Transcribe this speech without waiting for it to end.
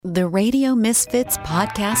The Radio Misfits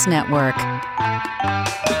Podcast Network.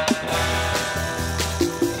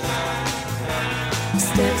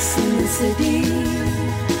 Steps in the city.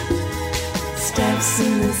 Steps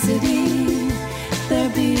in the city. They're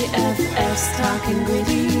BFFs talking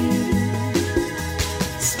gritty.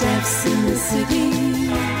 Steps in the city.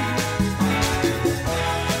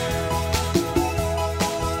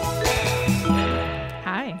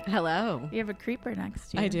 Hi. Hello. You have a creeper next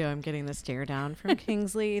to you. I do. I'm getting the stare down from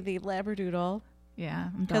Kingsley, the Labradoodle. Yeah.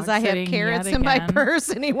 Because I have carrots in my purse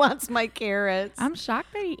and he wants my carrots. I'm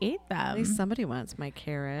shocked that he ate them. At least somebody wants my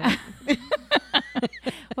carrot.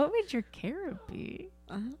 What would your carrot be?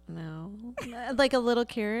 I don't know. Like a little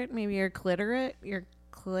carrot, maybe your clitorit, your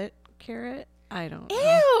clit carrot. I don't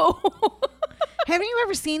know. Ew. Haven't you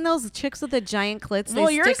ever seen those chicks with the giant clits? They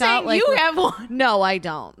Well, you're stick out saying like you have one. No, I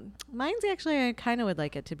don't. Mine's actually, I kind of would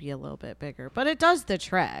like it to be a little bit bigger, but it does the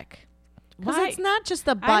trick. Because Why? it's not just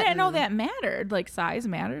the button. I didn't know that mattered. Like size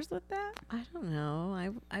matters with that. I don't know.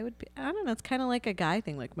 I would be. I don't know. It's kind of like a guy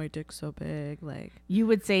thing. Like my dick's so big. Like You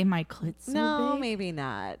would say my clit's so no, big? maybe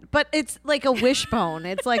not. But it's like a wishbone.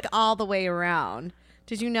 It's like all the way around.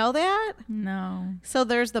 Did you know that? No. So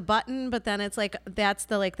there's the button, but then it's like that's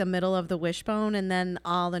the like the middle of the wishbone, and then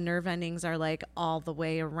all the nerve endings are like all the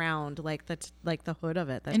way around, like the hood of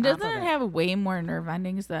it. And doesn't it have way more nerve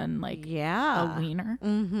endings than like yeah a wiener?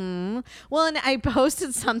 Mm-hmm. Well, and I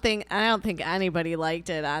posted something. I don't think anybody liked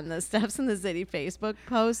it on the Steps in the City Facebook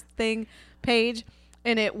post thing page.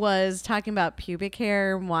 And it was talking about pubic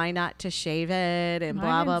hair, why not to shave it, and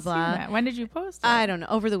blah, blah, blah. When did you post it? I don't know,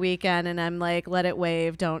 over the weekend. And I'm like, let it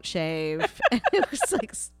wave, don't shave. And it was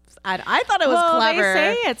like, I thought it was clever.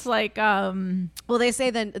 They say it's like well, they say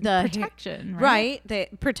the protection, right?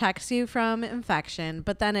 It protects you from infection.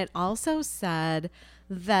 But then it also said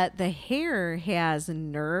that the hair has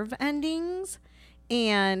nerve endings,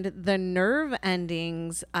 and the nerve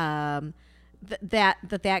endings,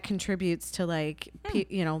 that contributes to like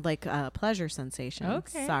pleasure sensations.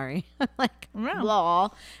 Okay. Sorry. Like Wow. blah.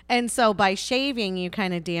 And so by shaving you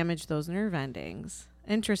kind of damage those nerve endings.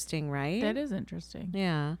 Interesting, right? That is interesting.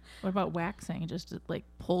 Yeah. What about waxing? It just like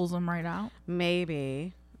pulls them right out.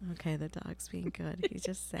 Maybe. Okay, the dog's being good. He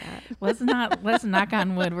just sat. Let's knock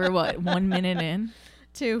on wood. We're what, 1 minute in?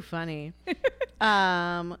 Too funny.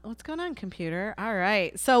 What's going on, computer? All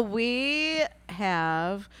right. So we're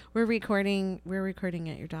recording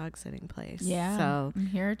at your dog sitting place. Yeah. So I'm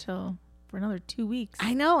here for another 2 weeks.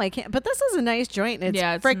 I know I can't, but this is a nice joint. It's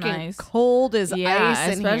freaking nice. cold as ice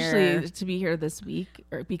in especially here. to be here this week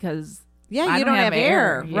because Yeah, you don't have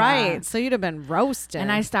air. Yeah. Right. So you'd have been roasted. And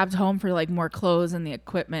I stopped home for like more clothes and the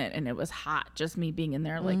equipment, and it was hot. Just me being in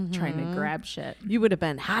there, like trying to grab shit. You would have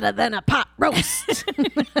been hotter than a pot roast.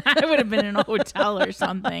 I would have been in a hotel or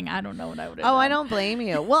something. I don't know what I would have done. I don't blame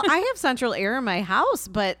you. Well, I have central air in my house,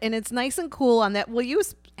 and it's nice and cool on that. Well, you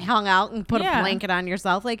hung out and put a blanket on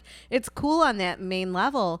yourself. Like it's cool on that main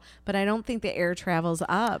level, but I don't think the air travels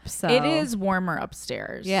up. So It is warmer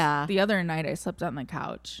upstairs. Yeah. The other night I slept on the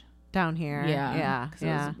couch. down here. Yeah. 'cause it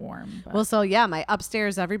was warm. But. Well, so yeah, my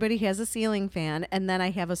upstairs, everybody has a ceiling fan, and then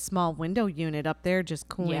I have a small window unit up there just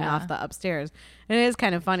cooling off the upstairs. And it is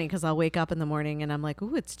kind of funny because I'll wake up in the morning and I'm like,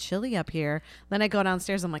 ooh, it's chilly up here. Then I go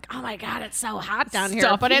downstairs, I'm like, oh my God, it's so hot down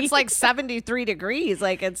here. But it's like 73 degrees.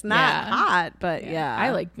 Like it's not hot, but yeah.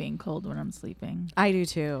 I like being cold when I'm sleeping. I do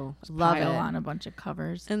too. Love it. Pile on a bunch of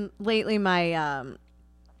covers. And lately my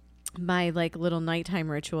like little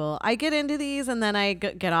nighttime ritual, I get into these and then I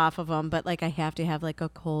get off of them, but like I have to have like a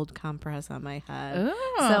cold compress on my head.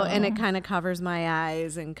 So, and it kind of covers my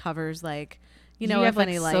eyes and covers like, you know, you if have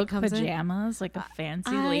any like light silk comes pajamas, like a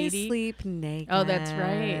fancy in. lady. I sleep naked. Oh, that's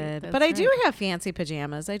right. But I do have fancy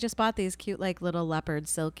pajamas. I just bought these cute like little leopard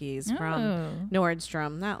silkies from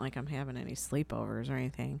Nordstrom. Not like I'm having any sleepovers or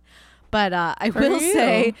anything. But I will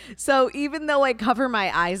say, so even though I cover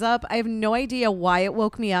my eyes up, I have no idea why it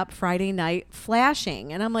woke me up Friday night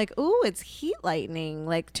flashing. And I'm like, ooh, it's heat lightning.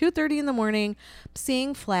 Like 2:30 in the morning,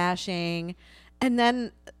 seeing flashing. And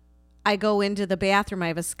then I go into the bathroom. I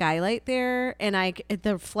have a skylight there, and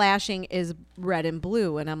the flashing is red and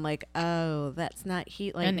blue. And I'm like, oh, that's not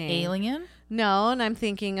heat lightning. An alien? No, and I'm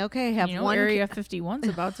thinking, okay, I have one. Area 51's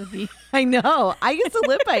about to be. I know. I used to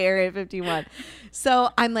live by Area 51. So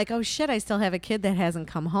I'm like, oh shit, I still have a kid that hasn't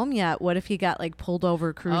come home yet. What if he got like pulled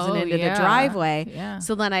over cruising into the driveway? Yeah.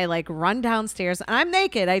 So then I like run downstairs, and I'm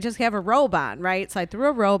naked. I just have a robe on, right? So I threw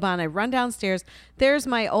a robe on. I run downstairs. There's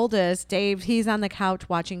my oldest, Dave. He's on the couch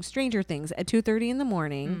watching Stranger Things at 2:30 in the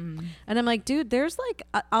morning. And I'm like, dude, there's like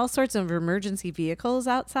all sorts of emergency vehicles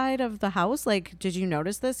outside of the house. Like, did you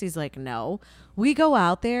notice this? He's like, no. We go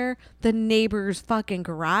out there, the neighbor's fucking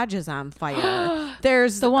garage is on fire.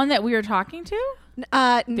 There's The one that we were talking to?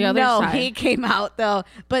 other other side. he came out though.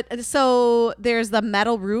 But so there's the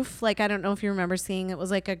metal roof. Like, I don't know if you remember seeing, it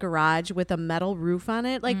was like a garage with a metal roof on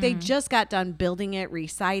it. Like they just got done building it,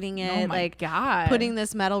 residing it, Oh my like God. putting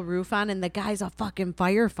this metal roof on. And the guy's a fucking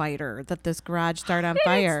firefighter that this garage started on It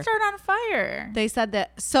fire. start on fire. They said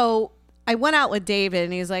that. So I went out with David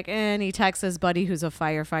and he's like, and he texts his buddy who's a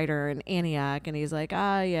firefighter in Antioch. And he's like,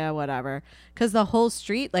 yeah, whatever. Because the whole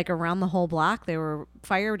street, like around the whole block, there were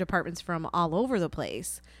fire departments from all over the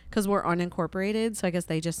place because we're unincorporated. So I guess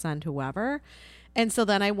they just send whoever. And so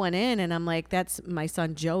then I went in and I'm like, that's my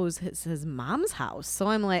son Joe's, his mom's house. So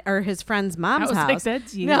I'm like, or his friend's mom's I was house. like,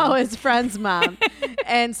 that's you. No, his friend's mom.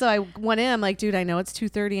 And so I went in, I'm like, dude, I know it's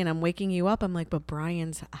 2:30 and I'm waking you up. I'm like, but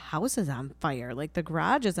Brian's house is on fire. Like the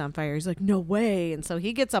garage is on fire. He's like, no way. And so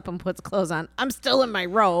he gets up and puts clothes on. I'm still in my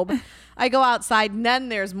robe. I go outside and then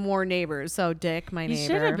there's more neighbors. So Dick, my You neighbor.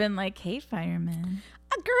 should have been like, hey, fireman.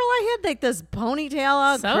 Girl, I had like this ponytail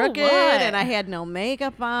all So crooked what? and I had no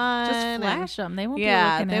makeup on. Just and- flash them. They won't be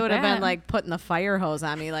Yeah, looking they at would have been that. like putting the fire hose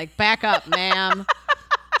on me, like, back up, ma'am.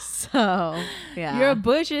 So, yeah. Your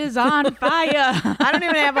bush is on fire. I don't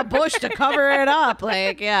even have a bush to cover it up.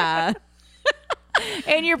 Like, yeah.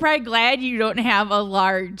 And you're probably glad you don't have a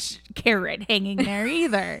large carrot hanging there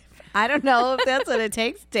either. I don't know if that's what it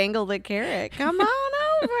takes. Dangle the carrot. Come on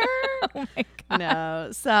over. Oh my God. No.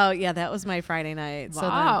 So, yeah, that was my Friday night.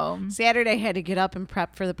 Wow. So then Saturday I had to get up and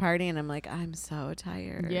prep for the party. And I'm like, I'm so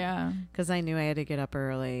tired. Yeah. Because I knew I had to get up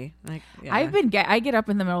early. Like, yeah. I get up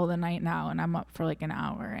in the middle of the night now and I'm up for like an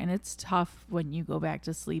hour and it's tough when you go back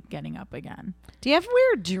to sleep getting up again. Do you have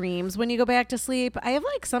weird dreams when you go back to sleep? I have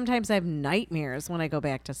sometimes I have nightmares when I go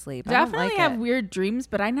back to sleep. I Definitely don't like have it. weird dreams,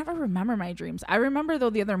 but I never remember my dreams. I remember though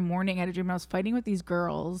the other morning I had a dream I was fighting with these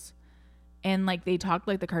girls and like they talked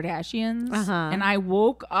like the Kardashians and I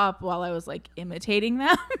woke up while I was like imitating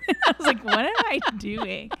them. I was like, what am I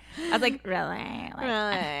doing? I was like, really?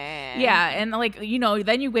 Like, yeah, and like,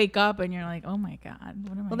 then you wake up and you're like, oh my God,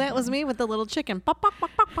 what am I Well, that was doing? me with the little chicken. Bok, bok, bok,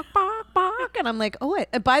 bok, bok, bok, bok. And I'm like, oh,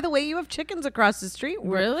 by the way, you have chickens across the street.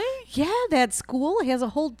 Really? Yeah, that school has a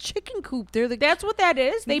whole chicken coop. That's what that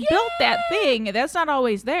is. They built that thing. That's not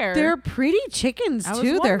always there. They're pretty chickens I was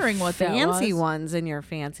too. They're wondering what that fancy was. ones in your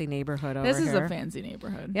fancy neighborhood over This is here. a fancy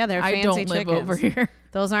neighborhood. Yeah, they're I fancy don't live chickens. over here.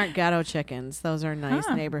 Those aren't ghetto chickens. Those are nice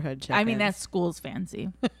Huh. neighborhood chickens. I mean, that school's fancy.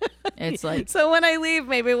 It's like So when I leave,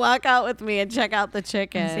 maybe walk out with me and check out the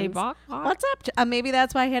chickens. say bok bok. What's up? Maybe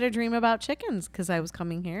that's why I had a dream about chickens because I was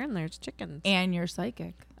coming here and there's chickens. And you're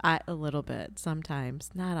psychic. A little bit sometimes,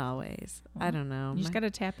 not always. I don't know. You just got to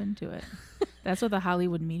tap into it. That's what the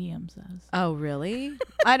Hollywood medium says. Oh, really?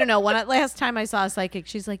 I don't know. Last time I saw a psychic,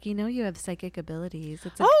 she's like, you have psychic abilities.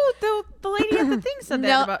 It's The lady at the thing said No.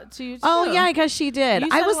 that about to you too. Oh, yeah, because she did. You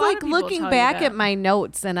I said was a lot like of people looking tell you back that. at my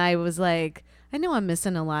notes and I was like, I know I'm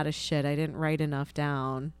missing a lot of shit. I didn't write enough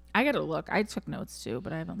down. I got to look. I took notes too,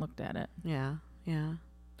 but I haven't looked at it. Yeah. Yeah.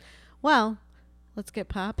 Well, let's get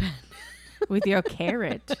popping. With your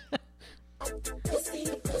carrot.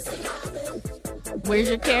 Where's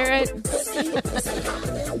your carrot?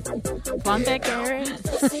 Want that carrot?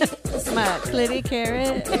 My clitty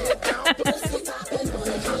carrot.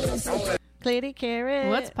 Clitty carrot.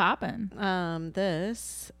 What's poppin'?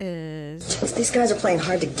 This is. These guys are playing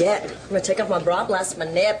hard to get. I'm gonna take off my bra, blast my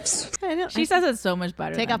nips. She says it so much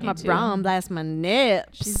better. Take than off me, my too. bra and blast my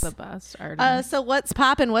nips. She's the best artist. So what's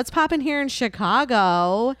poppin'? What's poppin' here in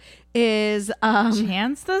Chicago is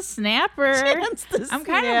Chance the Snapper. Chance the I'm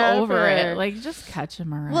kind of over Snapper. it. Like, just catch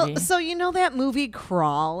him already. well, so that movie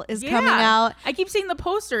Crawl is coming out. I keep seeing the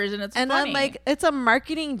posters and it's And funny. I'm like, it's a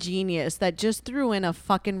marketing genius that just threw in a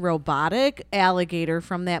fucking robotic alligator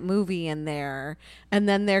from that movie in there. And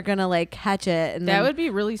then they're going to like catch it. And that then would be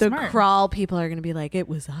really the smart. Crawl people are going to be like, it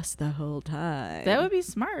was us the whole time. That would be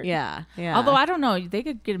smart. Yeah. Yeah. Although I don't know, they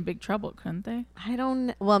could get in big trouble, couldn't they? I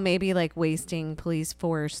don't, well, maybe like wasting police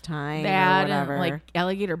force time or That whatever. and like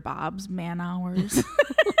Alligator Bob's man hours.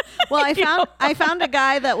 Well, I found a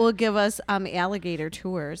guy that will give us alligator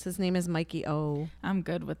tours. His name is Mikey O. I'm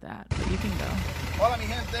good with that, but you can go. Hola, mi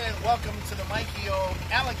gente. Welcome to the Mikey O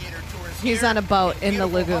Alligator Tours. He's here on a boat in the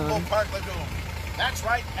beautiful lagoon. Humboldt Park Lagoon. That's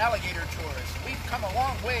right, Alligator Tours. We've come a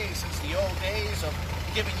long way since the old days of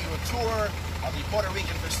giving you a tour of the Puerto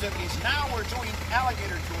Rican festivities. Now we're doing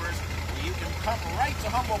alligator tours where you can come right to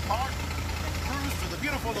Humboldt Park and cruise through the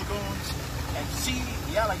beautiful lagoons and see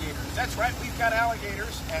the alligators. That's right, we've got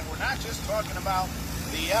alligators, and we're not just talking about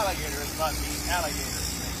the alligators, but the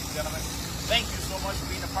alligators, ladies and gentlemen. Thank you so much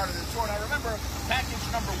for being a part of the tour. Now remember, package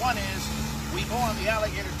number 1 is we go on the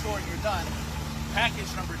alligator tour and you're done.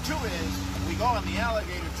 Package number 2 is we go on the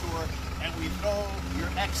alligator tour and we throw your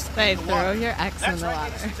ex They in the throw water. your ex in the right, water.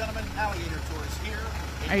 ladies and gentlemen, alligator tours here.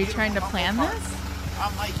 Are you trying to plan this?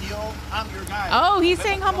 I'm Mike Hill. I'm your guy. Oh, he's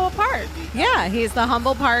saying Humboldt Park. Yeah, he's the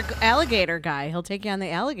Humboldt Park alligator guy. He'll take you on the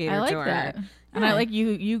alligator I like tour. that. And I like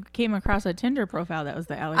you came across a Tinder profile that was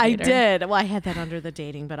the I alligator. did. Well, I had that under the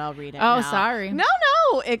dating, but I'll read it. Oh, now. sorry. No,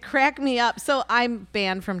 it cracked me up. So I'm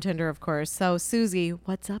banned from Tinder, of course. So Susie,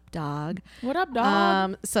 what's up, dog? What up,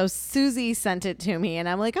 dog? So Susie sent it to me, and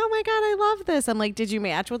I'm like, oh my god, I love this. I'm like, did you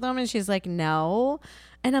match with them? And she's like, no.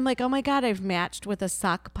 And I'm like, oh my god, I've matched with a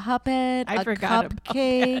sock puppet, I a forgot about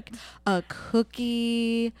cupcake, a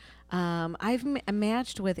cookie. I've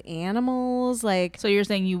matched with animals. Like, So you're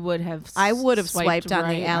saying you would have I would have swiped on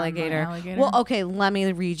right the alligator. Well, okay, let me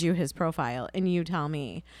read you his profile and you tell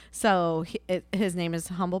me. So his name is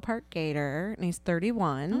Humboldt Park Gator and he's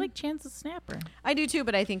 31. I like Chance the Snapper. I do too,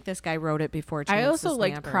 but I think this guy wrote it before Chance I also the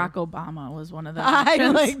liked Snapper. Croc Obama was one of the I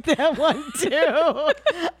options. like that one too.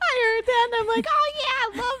 I heard that and I'm like, oh yeah,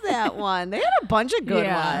 I love that one. They had a bunch of good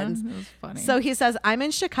ones. It was funny. So he says, I'm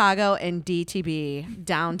in Chicago and DTB,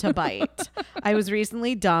 down to bite. I was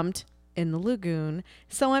recently dumped in the lagoon,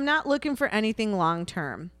 so I'm not looking for anything long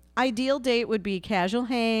term. Ideal date would be casual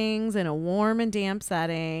hangs in a warm and damp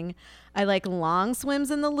setting. I like long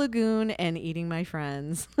swims in the lagoon and eating my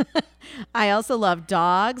friends. I also love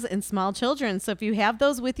dogs and small children, so if you have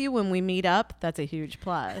those with you when we meet up, that's a huge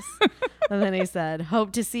plus. And then he said,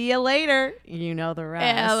 hope to see you later. You know the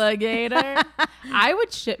rest. alligator. I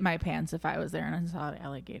would shit my pants if I was there and I saw an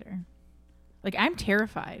alligator. Like, I'm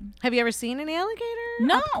terrified. Have you ever seen an alligator?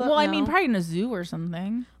 No. Up close? Well, I mean, No. probably in a zoo or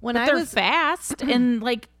something. When But I they're was- fast and,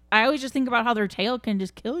 like, I always just think about how their tail can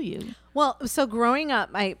just kill you. Well, so growing up,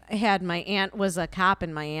 I had my aunt was a cop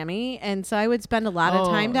in Miami, and so I would spend a lot of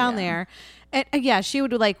time down there. And yeah, she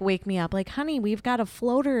would like wake me up, like, honey, we've got a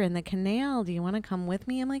floater in the canal. Do you want to come with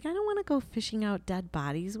me? I'm like, I don't want to go fishing out dead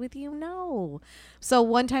bodies with you. No. So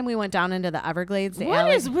one time we went down into the Everglades.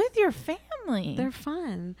 What is with your family? They're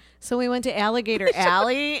fun. So we went to Alligator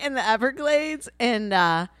Alley in the Everglades,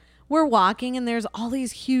 and we're walking, and there's all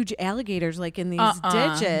these huge alligators like in these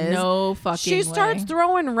ditches. No fucking She starts way.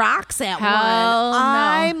 throwing rocks at Hell one. no.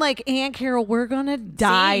 I'm like, Aunt Carol, we're gonna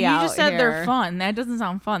die. See, you out just said they're here." fun. That doesn't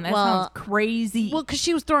sound fun. That Well, sounds crazy. Well, because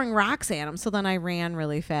she was throwing rocks at him, so then I ran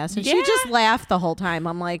really fast, and she Yeah. just laughed the whole time.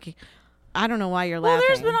 I'm like, I don't know why you're Well, laughing.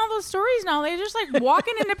 there's been all those stories now. They're just like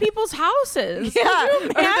walking into people's houses. yeah, Could you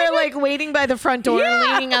or they're imagine? like waiting by the front door,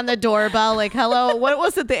 Yeah. leaning on the doorbell, like, "Hello, what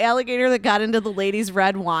was it? The alligator that got into the lady's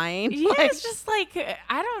red wine?" Yeah, Like, it's just like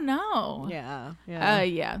I don't know. yeah.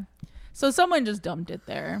 Yeah. So someone just dumped it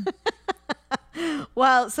there.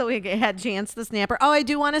 Well, so we had Chance the Snapper. Oh, I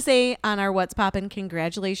do want to say on our What's Poppin',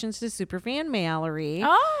 congratulations to Superfan Mallory.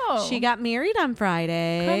 Oh, She got married on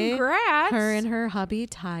Friday. congrats. Her and her hubby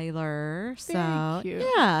Tyler. So cute.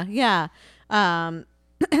 yeah.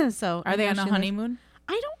 So Are they on a congratulations. honeymoon?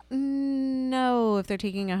 I don't know if they're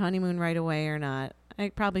taking a honeymoon right away or not. I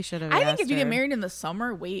probably should have. I think asked if you get her. married in the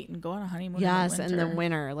summer, wait and go on a honeymoon. Yes, in in the the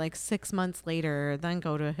winter, like 6 months later, then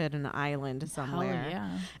go to hit an island somewhere.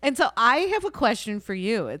 yeah. And so I have a question for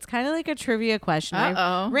you. It's kind of like a trivia question. I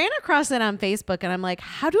Uh-oh. ran across it on Facebook, and I'm like,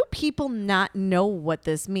 how do people not know what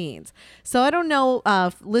this means? So I don't know,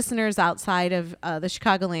 listeners outside of the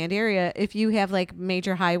Chicagoland area, if you have like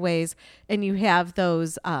major highways and you have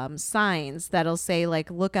those signs that'll say like,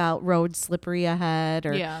 look out, road slippery ahead,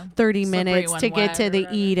 or Yeah. 30 Slippery minutes when to get wet to or the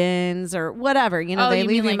whatever. Edens or whatever. You know, Oh, they you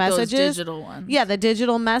leave mean you like those messages. digital ones? Yeah, the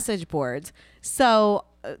digital message boards. So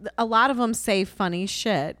a lot of them say funny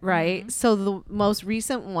shit, right? Mm-hmm. So the most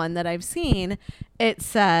recent one that I've seen, it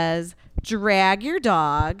says, drag your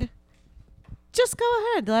dog. Just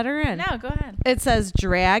go ahead, let her in. No, go ahead. It says,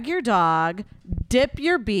 drag your dog, dip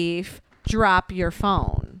your beef, drop your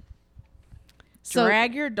phone. So,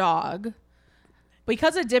 Drag your dog.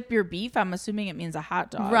 Because of dip your beef, I'm assuming it means a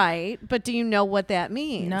hot dog. right. But do you know what that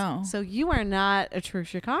means? No. So you are not a true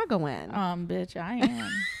Chicagoan. Bitch, I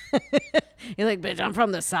am. You're like, bitch, I'm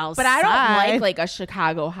from the South But I Side. don't like a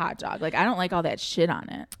Chicago hot dog. Like, I don't like all that shit on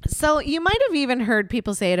it. So you might have even heard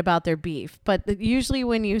people say it about their beef, but usually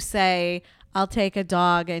when you say, I'll take a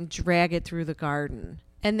dog and drag it through the garden.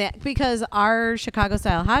 And that because our Chicago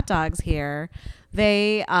style hot dogs here,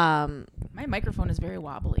 they My microphone is very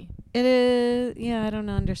wobbly. it is I don't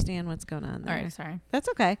understand what's going on there. All right, sorry. That's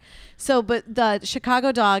okay. So but the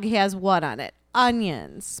Chicago dog has what on it?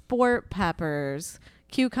 Onions, sport peppers,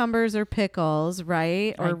 cucumbers or pickles,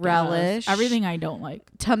 right? Or relish. Everything I don't like.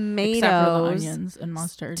 Tomatoes. Except for the onions and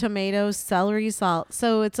mustard. Tomatoes, celery, salt.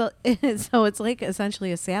 So it's like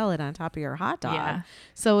essentially a salad on top of your hot dog. Yeah.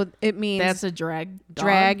 So it means that's a drag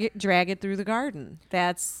dog. Drag it through the garden.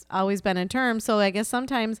 That's always been a term. So I guess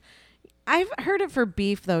sometimes I've heard it for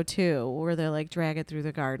beef though too, where they're like drag it through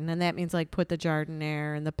the garden, and that means like put the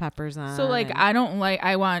jardiniere and the peppers on. So like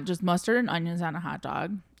I want just mustard and onions on a hot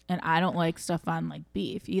dog. And I don't like stuff on like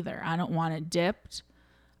beef either. I don't want it dipped.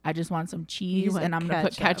 I just want some cheese and I'm going to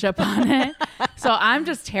put ketchup on it. So I'm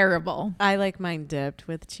just terrible. I like mine dipped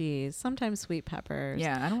with cheese, sometimes sweet peppers.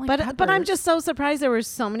 Yeah, I don't like peppers. But I'm just so surprised there were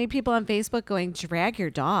so many people on Facebook going, drag your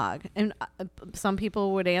dog. And some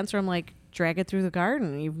people would answer them like, drag it through the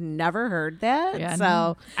garden. You've never heard that? Yeah, so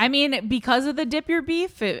no. I mean, because of the dip your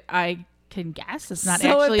beef, I can guess it's not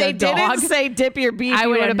actually a dog. So if they didn't say dip your beef, I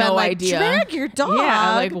would have been no like, idea. Drag your dog.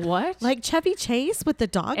 Yeah, like what? Like Chevy Chase with the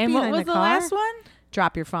dog and behind what was the the car? last one?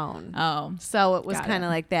 Drop your phone. Oh. So it was kind of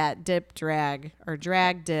like that dip, drag, or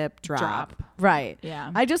drag, dip, drop. Right.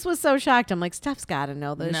 Yeah. I just was so shocked. I'm like, Steph's got to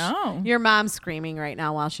know this. No. Your mom's screaming right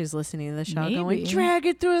now while she's listening to the show going, Maybe. drag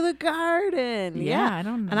it through the garden. Yeah, I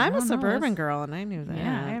don't know. And I'm I a don't know suburban this. girl, and I knew that.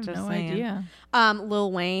 Yeah, I have Just no saying. idea.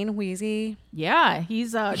 Lil Wayne, Wheezy. Yeah,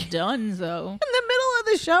 he's done, so. In the middle of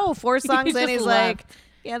the show, 4 songs in, just he's left. like,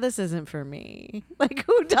 yeah, this isn't for me. Like,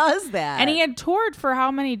 who does that? And he had toured for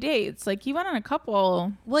how many dates? Like, he went on a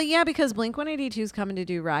couple. Well, yeah, because Blink-182 is coming to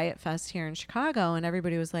do Riot Fest here in Chicago, and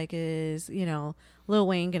everybody was like, is, Lil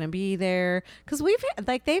Wayne gonna be there? Because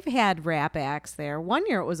they've had rap acts there. One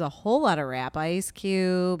year it was a whole lot of rap. Ice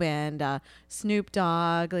Cube and Snoop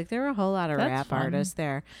Dogg. Like, there were a whole lot of That's rap fun. artists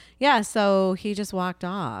there. Yeah, so he just walked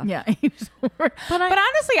off. Yeah. but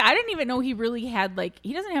honestly, I didn't even know he really had,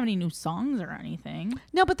 he doesn't have any new songs or anything.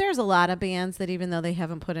 No, but there's a lot of bands that even though they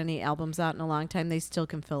haven't put any albums out in a long time, they still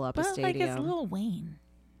can fill up a But, stadium. it's Lil Wayne.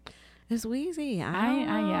 It's Wheezy.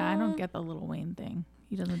 I don't get the Lil Wayne thing.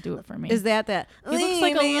 He doesn't do it for me. Is that He looks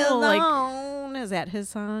like a Leave me little, alone. Is that his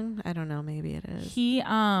song? I don't know. Maybe it is. He,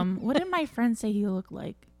 what did my friend say he looked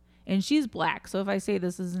like? And she's black, so if I say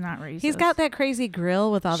this is not racist. He's got that crazy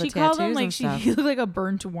grill with all the she tattoos called him and stuff. he looked like a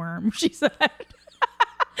burnt worm, she said.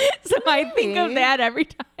 So I think of that every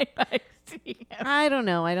time I see him. I don't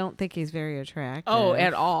know. I don't think he's very attractive. Oh,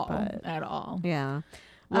 at all. but- At all. Yeah.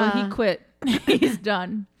 Well, he quit. He's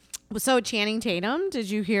done. So Channing Tatum, did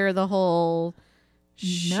you hear the whole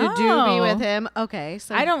No. shadoobie with him? Okay.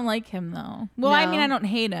 So I don't like him, though. Well, I mean, No. I don't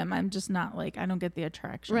hate him. I'm just not I don't get the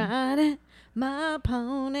attraction. Ride my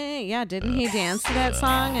pony. Yeah, didn't he dance to that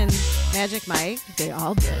song and Magic Mike? They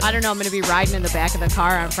all did. I don't know. I'm going to be riding in the back of the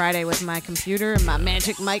car on Friday with my computer and my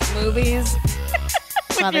Magic Mike movies.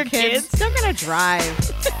 While your the kids, they're going to drive.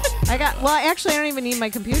 Actually, I don't even need my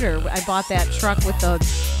computer. I bought that truck with the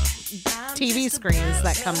TV screens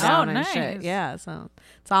that come down and nice. shit. Yeah, so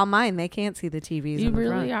it's all mine. They can't see the TVs. You in the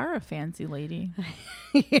really front. are a fancy lady.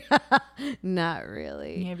 Yeah, not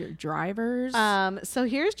really. You have your drivers. So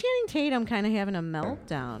here's Channing Tatum kind of having a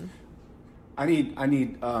meltdown. I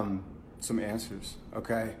need some answers,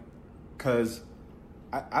 okay? Because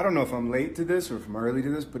I don't know if I'm late to this or if I'm early to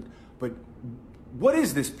this, but what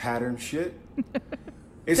is this Pattern shit?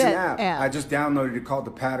 It's an app. I just downloaded it called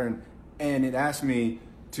The Pattern, and it asked me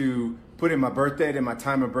to put in my birth date and my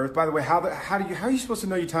time of birth. By the way, how are you supposed to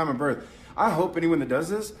know your time of birth? I hope anyone that does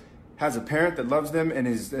this has a parent that loves them and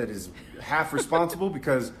that is half responsible,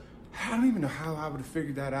 because I don't even know how I would have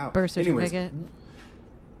figured that out. Birth certificate.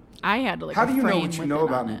 I had to How a do you know frame what you with know it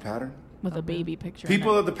about on me, it, Pattern? with a baby picture.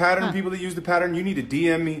 People in of the Pattern, people that use the Pattern, you need to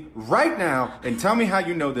DM me right now and tell me how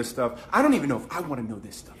you know this stuff. I don't even know if I want to know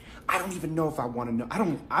this stuff. I don't even know if I want to know.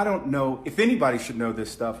 I don't know if anybody should know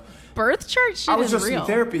this stuff. Birth chart shit I was is just real. in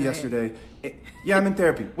therapy yesterday. Yeah, I'm in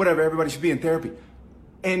therapy. Whatever, everybody should be in therapy.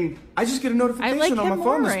 And I just get a notification like on my him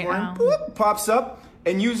phone more this right morning. now. Boop, pops up,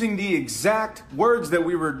 and using the exact words that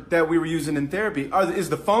we were using in therapy. Is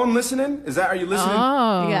the phone listening? Are you listening?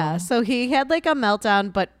 Oh. Yeah, so he had like a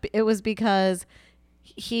meltdown, but it was because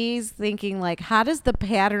he's thinking like, how does the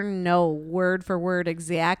Pattern know word for word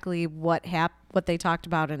exactly what they talked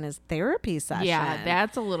about in his therapy session? Yeah,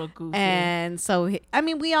 that's a little goofy. And so,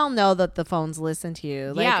 we all know that the phones listen to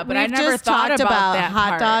you. Like, Yeah, but I we've never just thought talked about that hot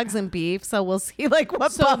part. dogs and beef, so we'll see like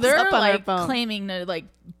what so pops they're up on our phone. claiming to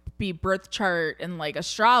be birth chart and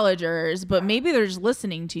astrologers, but maybe they're just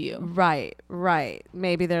listening to you. Right.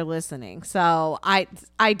 Maybe they're listening. So I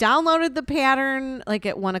downloaded the Pattern at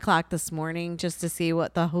 1:00 this morning just to see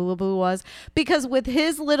what the hullabaloo was, because with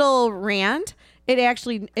his little rant,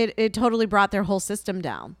 it totally brought their whole system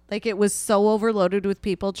down. Like it was so overloaded with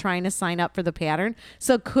people trying to sign up for the pattern.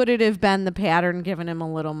 So could it have been the pattern giving him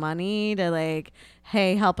a little money to like,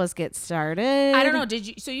 hey, help us get started? I don't know.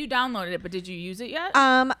 So you downloaded it, but did you use it yet?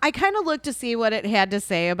 I kind of looked to see what it had to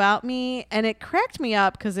say about me, and it cracked me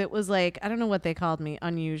up because it was like, I don't know what they called me,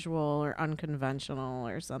 unusual or unconventional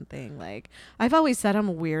or something. Like I've always said I'm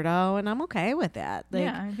a weirdo, and I'm okay with that. Like,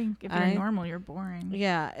 yeah, I think if you're normal, you're boring.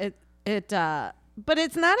 Yeah, but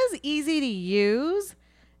it's not as easy to use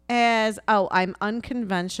as, I'm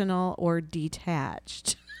unconventional or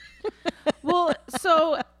detached. Well,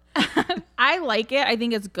 so I like it. I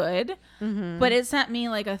think it's good. Mm-hmm. But it sent me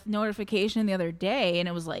like a notification the other day, and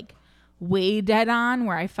it was like way dead on,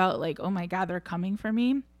 where I felt like, oh my God, they're coming for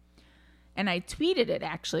me. And I tweeted it,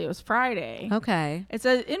 actually. It was Friday. Okay. It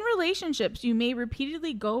says, in relationships, you may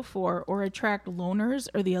repeatedly go for or attract loners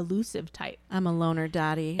or the elusive type. I'm a loner,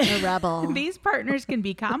 Dottie, a rebel. These partners can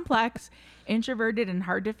be complex, introverted, and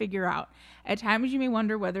hard to figure out. At times, you may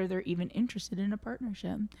wonder whether they're even interested in a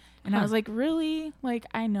partnership. And I was like, really? Like,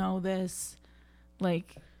 I know this.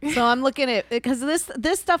 Like... So I'm looking at, because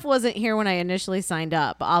this stuff wasn't here when I initially signed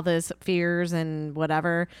up, all this fears and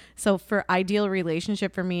whatever. So for ideal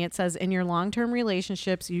relationship for me, it says in your long-term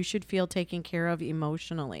relationships, you should feel taken care of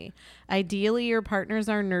emotionally. Ideally, your partners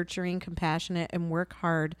are nurturing, compassionate, and work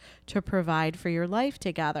hard to provide for your life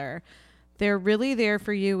together. They're really there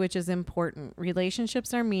for you, which is important.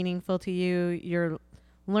 Relationships are meaningful to you. You're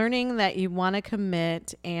learning that you want to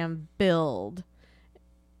commit and build.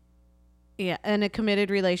 Yeah, in a committed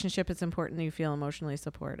relationship, it's important that you feel emotionally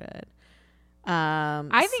supported.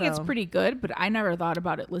 I think it's pretty good, but I never thought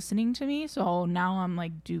about it listening to me, so now I'm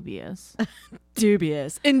like dubious.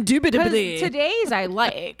 Indubitably. Today's I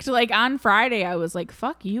liked. Like on Friday, I was like,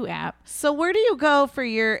 fuck you, app. So where do you go for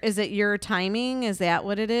is it your timing? Is that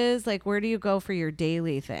what it is? Like, where do you go for your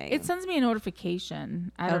daily thing? It sends me a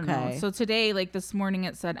notification. I don't know. So today, like this morning,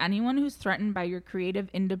 it said, anyone who's threatened by your creative,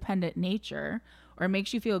 independent nature or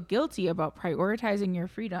makes you feel guilty about prioritizing your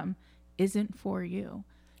freedom isn't for you.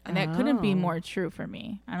 And that couldn't be more true for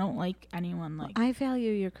me. I don't like anyone like... I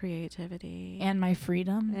value your creativity. And my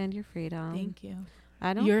freedom. And your freedom. Thank you.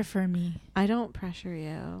 You're for me. I don't pressure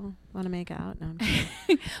you. Want to make out? No, I'm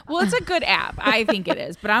kidding. Well, it's a good app. I think it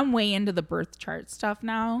is. But I'm way into the birth chart stuff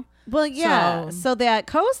now. Well, yeah. So that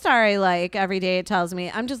co-star I like, every day it tells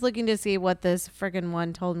me, I'm just looking to see what this friggin'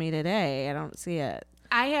 one told me today. I don't see it.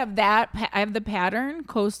 I have that. I have the pattern,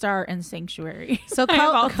 co-star, and sanctuary. So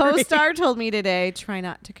co-star told me today, try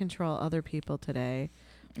not to control other people today.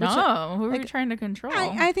 Who are you trying to control?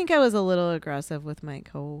 I think I was a little aggressive with my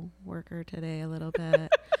co-worker today, a little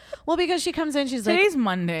bit. Well, because she comes in, today's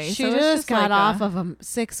Monday. She just got off of a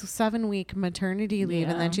 6-7 week maternity leave,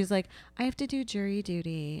 and then she's like, I have to do jury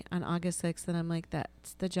duty on August 6th, and I'm like,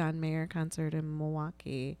 that's the John Mayer concert in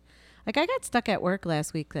Milwaukee. Like, I got stuck at work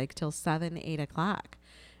last week, like till 7-8 o'clock.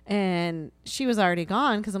 And she was already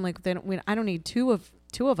gone because I'm like, I don't need two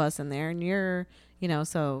of us in there, and you're,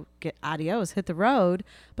 so get adios, hit the road.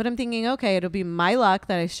 But I'm thinking, okay, it'll be my luck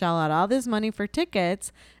that I shell out all this money for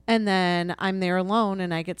tickets, and then I'm there alone,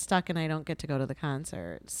 and I get stuck, and I don't get to go to the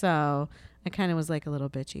concert. So I kind of was like a little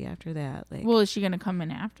bitchy after that. Like, well, is she gonna come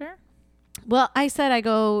in after? Well, I said I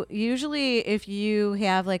go. Usually, if you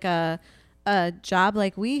have like a job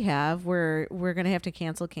like we have, where we're going to have to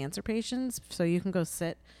cancel cancer patients, so you can go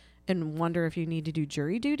sit and wonder if you need to do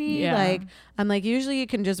jury duty. Yeah. Like, I'm like, usually you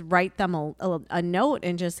can just write them a note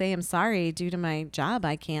and just say, I'm sorry, due to my job,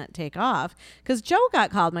 I can't take off. Because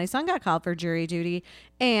my son got called for jury duty,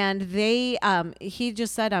 and he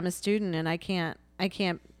just said, I'm a student and I can't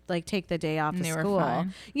like take the day off of school.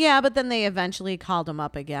 Yeah, but then they eventually called him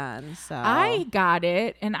up again. So I got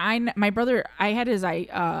it, and my brother, I had his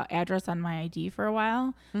address on my ID for a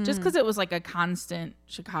while, just because it was like a constant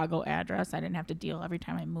Chicago address. I didn't have to deal every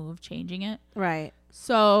time I moved changing it. Right.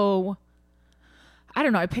 So I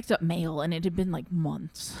don't know. I picked up mail, and it had been like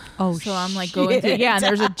months. Oh, so I'm like going through, and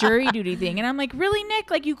there's a jury duty thing, and I'm like, really,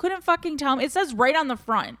 Nick? Like, you couldn't fucking tell me? It says right on the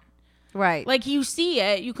front. Right. Like, you see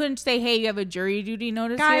it. You couldn't say, hey, you have a jury duty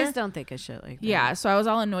notice Guys here. don't think of shit like that. Yeah. So I was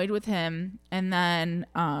all annoyed with him. And then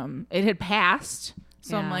it had passed.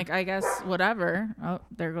 So I'm like, I guess whatever. Oh,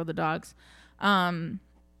 there go the dogs. And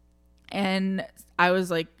I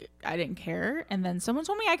was like, I didn't care. And then someone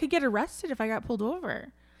told me I could get arrested if I got pulled over.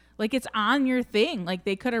 Like, it's on your thing. Like,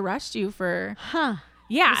 they could arrest you for... Huh.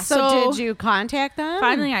 Yeah. So did you contact them?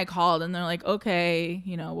 Finally, I called, and they're like, "Okay,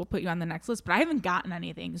 we'll put you on the next list." But I haven't gotten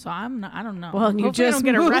anything, so I don't know. Well, you just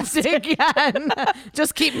don't get arrested again.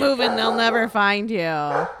 Just keep moving; they'll never find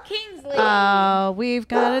you. Kingsley. Oh, we've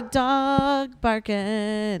got a dog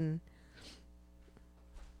barking.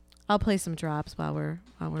 I'll play some drops while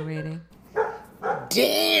we're waiting.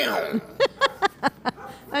 Damn!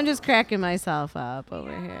 I'm just cracking myself up over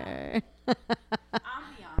here.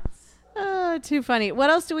 Oh, too funny. What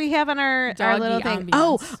else do we have on our little thing? Ambiance.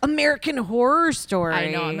 Oh, American Horror Story. I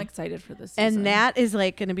know. I'm excited for this season. And that is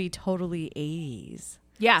like going to be totally 80s.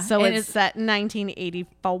 Yeah. So and it's set in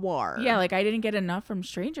 1984. Yeah, like I didn't get enough from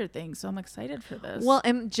Stranger Things, so I'm excited for this. Well,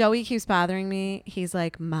 and Joey keeps bothering me. He's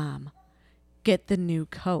like, Mom, get the new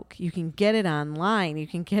Coke. You can get it online.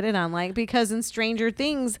 Because in Stranger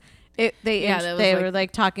Things, they were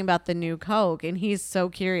like talking about the new Coke, and he's so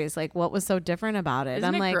curious, like what was so different about it? Isn't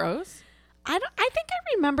I'm it like, gross? I think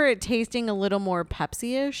I remember it tasting a little more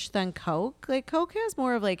Pepsi-ish than Coke. Like Coke has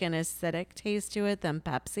more of like an acidic taste to it than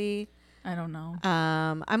Pepsi. I don't know.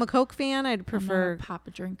 I'm a Coke fan. I'd prefer I'm not a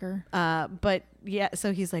Papa drinker. but yeah,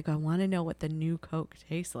 so he's like, I want to know what the new Coke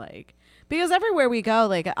tastes like. Because everywhere we go,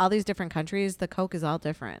 like all these different countries, the Coke is all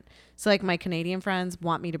different. So like my Canadian friends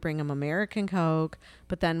want me to bring them American Coke.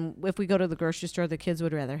 But then if we go to the grocery store, the kids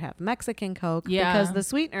would rather have Mexican Coke because the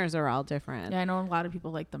sweeteners are all different. Yeah, I know a lot of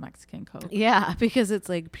people like the Mexican Coke. Yeah, because it's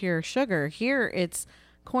like pure sugar. Here it's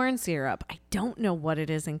corn syrup. I don't know what it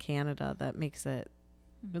is in Canada that makes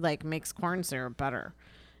corn syrup better.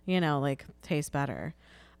 Like tastes better.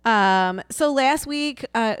 So last week,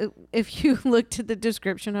 if you looked at the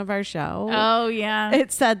description of our show, oh yeah,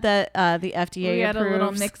 it said that the FDA we had a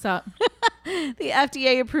little mix up. The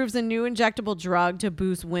FDA approves a new injectable drug to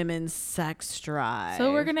boost women's sex drive.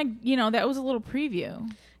 So we're gonna, that was a little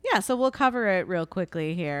preview. Yeah, so we'll cover it real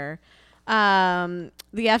quickly here. The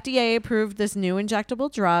FDA approved this new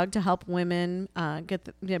injectable drug to help women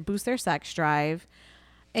boost their sex drive.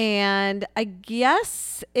 And I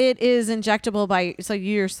guess it is injectable so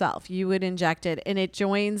you would inject it, and it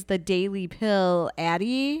joins the daily pill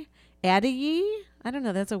Addy. I don't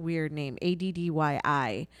know. That's a weird name.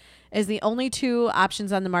 ADDYI is the only two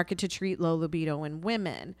options on the market to treat low libido in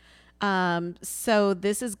women. So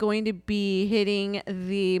this is going to be hitting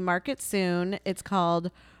the market soon. It's called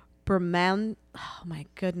oh my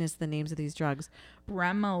goodness, the names of these drugs.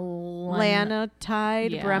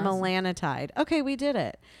 Bremelanotide. Okay, we did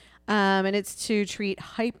it. And it's to treat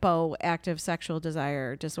hypoactive sexual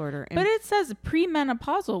desire disorder. But it says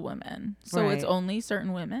premenopausal women. So Right. it's only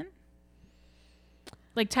certain women.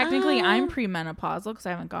 Like technically I'm premenopausal because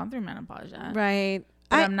I haven't gone through menopause yet. Right.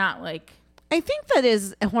 But I'm not like... I think that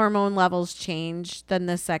as hormone levels change, then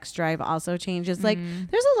the sex drive also changes. Like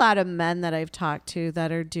there's a lot of men that I've talked to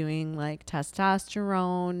that are doing like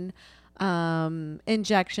testosterone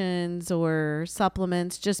injections or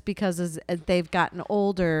supplements just because as they've gotten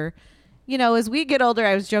older. As we get older,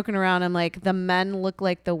 I was joking around. I'm like, the men look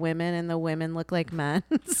like the women and the women look like men.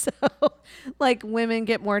 So like women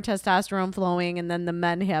get more testosterone flowing and then the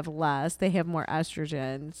men have less. They have more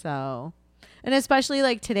estrogen. So... And especially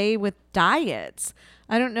like today with diets.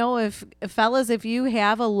 I don't know if fellas, if you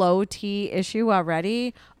have a low T issue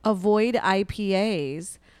already, avoid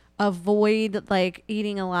IPAs. Avoid like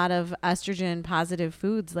eating a lot of estrogen positive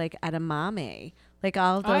foods like edamame. Like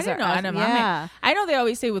all of those I didn't know edamame. Yeah. I know they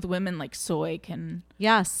always say with women like soy can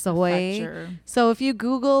soy. So if you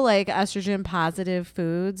Google like estrogen positive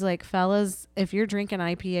foods, like fellas, if you're drinking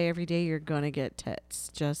IPA every day, you're gonna get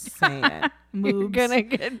tits. Just saying. You're gonna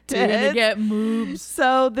get tits. You're gonna get moobs.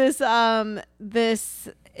 So this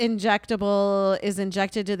injectable is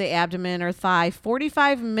injected to the abdomen or thigh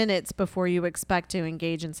 45 minutes before you expect to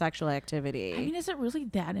engage in sexual activity. I mean, is it really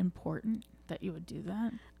that important that you would do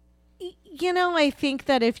that? I think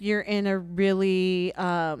that if you're in a really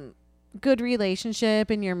good relationship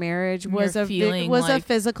and your marriage was a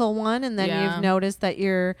physical one, and then you've noticed that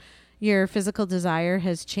your physical desire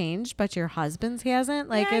has changed, but your husband's hasn't.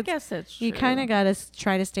 Like, I guess that's true. You kind of got to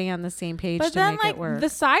try to stay on the same page but to then, make it work. The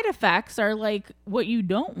side effects are like what you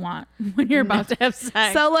don't want when you're about to have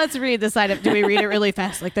sex. So let's read the side effects. Do we read it really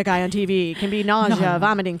fast? Like the guy on TV can be nausea,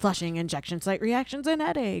 vomiting, flushing, injection site reactions, and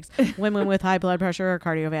headaches. Women with high blood pressure or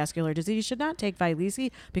cardiovascular disease should not take Vyleesi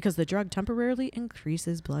because the drug temporarily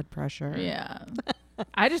increases blood pressure. Yeah.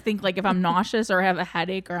 I just think like if I'm nauseous or have a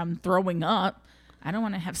headache or I'm throwing up, I don't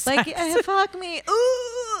want to have sex. Like, fuck me.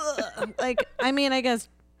 Ooh. Like, I mean, I guess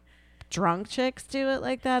drunk chicks do it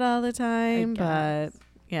like that all the time, but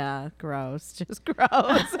yeah, gross. Just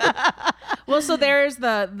gross. Well, so there's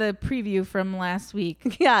the preview from last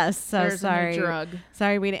week. Yes. So there's sorry. A new drug.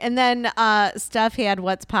 Sorry, we didn't. And then Steph had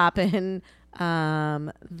What's Poppin',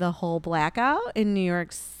 the whole blackout in New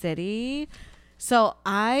York City. So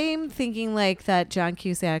I'm thinking like that John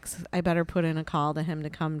Cusack's, I better put in a call to him to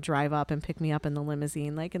come drive up and pick me up in the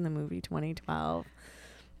limousine like in the movie 2012.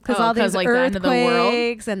 Because all these like the end of the world.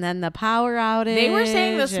 earthquakes and then the power outage. They were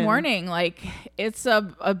saying this morning, like, it's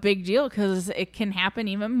a big deal because it can happen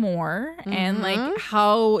even more. And, like,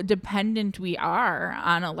 how dependent we are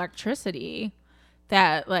on electricity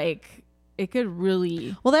that, like, it could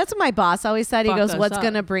really... Well, that's what my boss always said. He goes, what's up.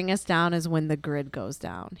 going to bring us down is when the grid goes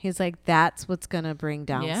down. He's like, that's what's going to bring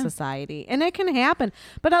down society. And it can happen.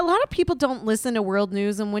 But a lot of people don't listen to world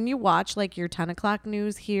news. And when you watch, like, your 10 o'clock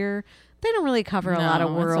news here... They don't really cover a lot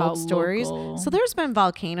of world stories. Local. So there's been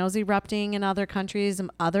volcanoes erupting in other countries,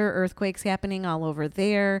 other earthquakes happening all over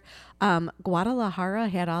there. Guadalajara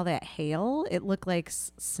had all that hail. It looked like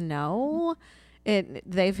snow.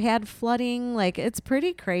 They've had flooding. Like, it's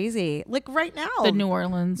pretty crazy. Like right now. The New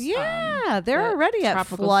Orleans. Yeah, they're already at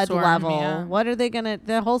flood storm, level. Yeah. What are they going to,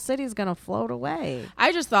 the whole city's going to float away.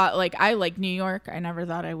 I just thought, like, I like New York. I never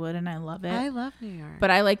thought I would, and I love it. I love New York. But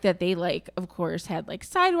I like that they, like, of course, had, like,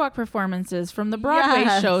 sidewalk performances from the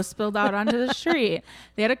Broadway show spilled out onto the street.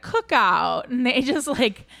 They had a cookout, and they just,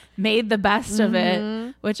 like, made the best of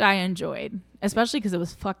it, which I enjoyed. Especially because it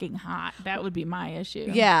was fucking hot. That would be my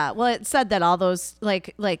issue. Yeah. Well, it said that all those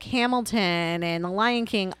like Hamilton and The Lion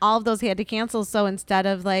King, all of those had to cancel. So instead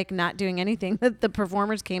of like not doing anything, the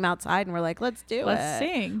performers came outside and were like, let's do it. Let's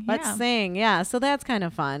sing. Let's sing. Yeah. So that's kind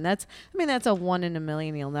of fun. That's a 1 in a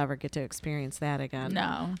million. You'll never get to experience that again.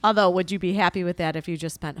 No. Although, would you be happy with that if you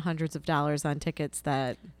just spent hundreds of dollars on tickets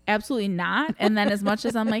that... Absolutely not. And then as much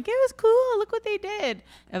as I'm like, it was cool. Look what they did.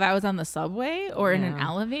 If I was on the subway or in an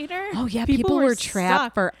elevator. Oh, yeah. People were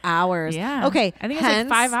trapped for hours. Yeah. Okay. I think it was like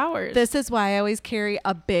 5 hours. This is why I always carry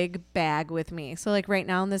a big bag with me. So like right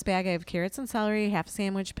now in this bag, I have carrots and celery, half a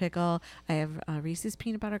sandwich, pickle. I have Reese's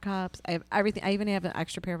peanut butter cups. I have everything. I even have an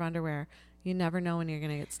extra pair of underwear. You never know when you're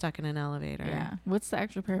going to get stuck in an elevator. Yeah. What's the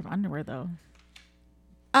extra pair of underwear though?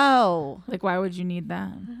 Oh. Like, why would you need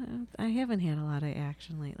that? I haven't had a lot of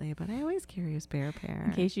action lately, but I always carry a spare pair.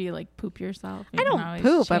 In case you, like, poop yourself. I don't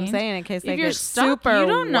poop. Change. I'm saying in case if I you're get stuck, super you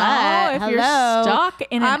don't know wet. if you're stuck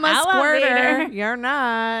in an elevator. Squirter. You're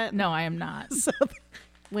not. No, I am not. So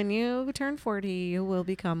when you turn 40, you will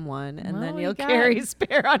become one, and then you'll carry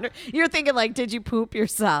spare under. You're thinking, like, did you poop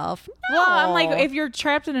yourself? No. Well, I'm like, if you're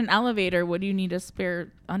trapped in an elevator, what do you need a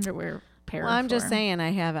spare underwear? Well, I'm just saying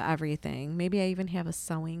I have everything. Maybe I even have a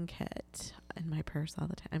sewing kit in my purse all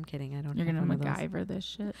the time. I'm kidding. I don't. You're gonna MacGyver this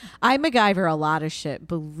shit. I MacGyver a lot of shit.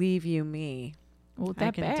 Believe you me. Well, that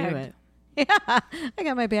I can bag. do it. Yeah, I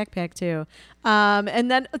got my backpack too. And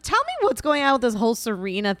then tell me what's going on with this whole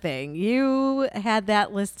Serena thing. You had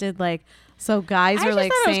that listed like. So guys were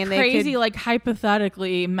like saying they crazy. could, like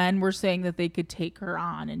hypothetically, men were saying that they could take her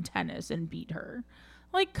on in tennis and beat her.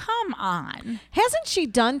 Like, come on. Hasn't she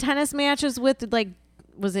done tennis matches with, like,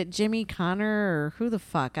 was it Jimmy Connor or who the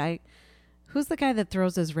fuck? Who's the guy that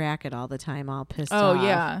throws his racket all the time all pissed off? Oh,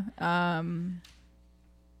 yeah.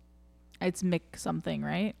 It's Mick something,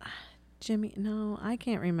 right? Jimmy, no, I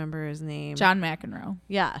can't remember his name. John McEnroe.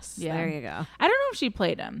 Yes. Yeah. There you go. I don't know if she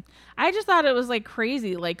played him. I just thought it was, like,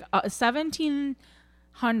 crazy. Like,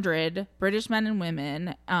 1,700 British men and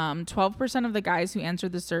women, 12% of the guys who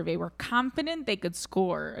answered the survey were confident they could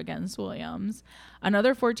score against Williams.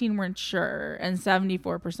 Another 14 weren't sure, and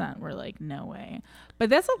 74% were like, no way.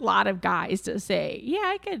 But that's a lot of guys to say,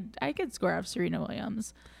 yeah, I could score off Serena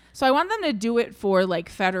Williams. So I want them to do it for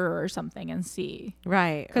like Federer or something and see.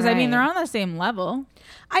 Right. Because I mean, they're on the same level.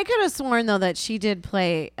 I could have sworn though that she did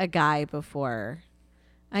play a guy before.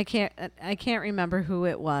 I can't remember who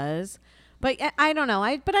it was. But I don't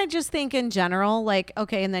know. But I just think in general, like,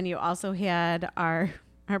 okay, and then you also had our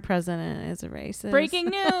president is a racist. Breaking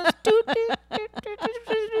news.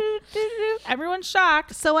 Everyone's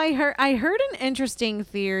shocked. So I heard an interesting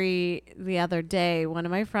theory the other day. One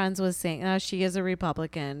of my friends was saying, she is a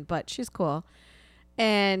Republican, but she's cool.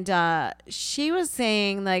 And she was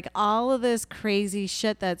saying, like, all of this crazy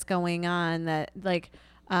shit that's going on, that, like,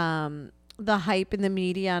 the hype in the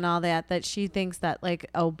media and all that she thinks that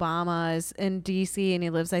like Obama is in DC and he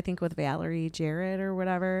lives, I think, with Valerie Jarrett or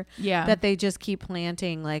whatever. Yeah. That they just keep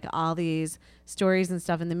planting like all these stories and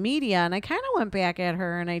stuff in the media. And I kind of went back at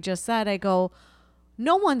her and I just said, I go,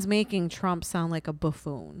 no one's making Trump sound like a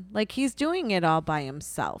buffoon. Like, he's doing it all by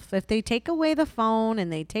himself. If they take away the phone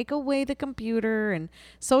and they take away the computer and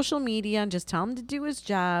social media and just tell him to do his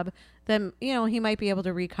job, then, you know, he might be able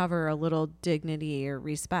to recover a little dignity or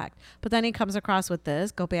respect. But then he comes across with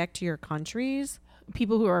this, go back to your countries.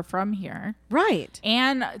 People who are from here. Right.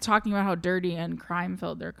 And talking about how dirty and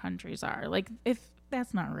crime-filled their countries are. Like, if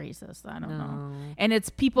that's not racist, I don't know. And it's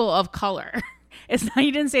people of color. It's not,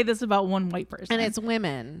 you didn't say this about one white person. And it's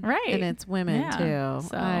women. Right. And it's women too.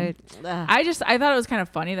 So I thought it was kind of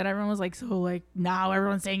funny that everyone was like, so like now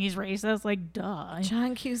everyone's saying he's racist. Like, duh.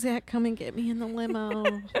 John Cusack, come and get me in the limo.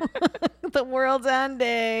 The world's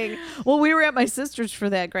ending. Well, we were at my sister's for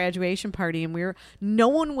that graduation party, and no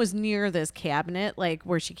one was near this cabinet, like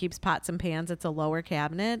where she keeps pots and pans. It's a lower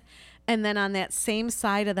cabinet. And then on that same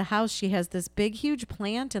side of the house, she has this big, huge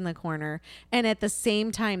plant in the corner. And at the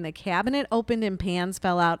same time, the cabinet opened and pans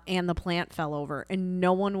fell out and the plant fell over. And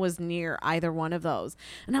no one was near either one of those.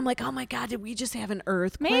 And I'm like, oh my God, did we just have an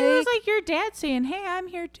earthquake? Maybe it was like your dad saying, hey, I'm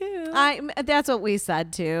here too. That's what we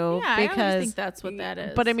said too. Yeah, because, I always think that's what that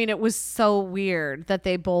is. But I mean, it was so weird that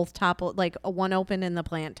they both toppled, like one opened and the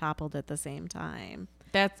plant toppled at the same time.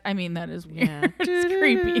 That is weird. Yeah. It's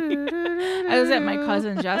creepy. I was at my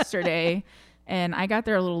cousin's yesterday, and I got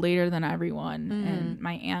there a little later than everyone. And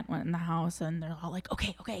my aunt went in the house, and they're all like,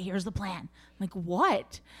 okay, here's the plan. I'm like,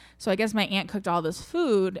 what? So I guess my aunt cooked all this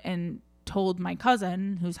food and told my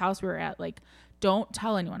cousin, whose house we were at, like, don't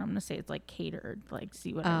tell anyone. I'm going to say it's like catered, like,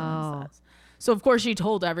 see what everyone says. So, of course, she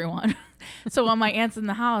told everyone. So when my aunt's in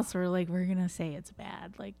the house, we're like, we're going to say it's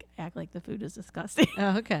bad. Like, act like the food is disgusting.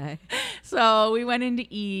 Okay. So we went in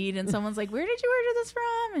to eat, and someone's like, where did you order this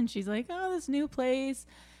from? And she's like, oh, this new place.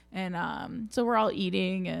 And so we're all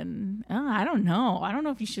eating, and I don't know. I don't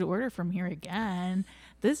know if you should order from here again.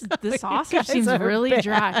 This sausage seems really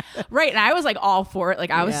dry. Right. And I was like all for it.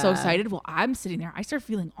 Like, I was so excited. Well, I'm sitting there. I start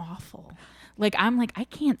feeling awful. Like, I'm like, I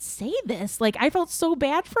can't say this. Like, I felt so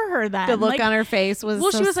bad for her then. The look like, on her face was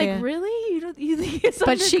well, she was like, really? You think it's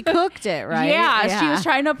but she cooked it, right? Yeah, she was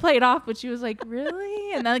trying to play it off, but she was like,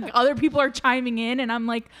 really? And then like, other people are chiming in, and I'm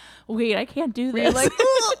like, wait, I can't do this. Like,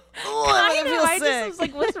 I just was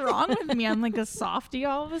like, what's wrong with me? I'm like a softie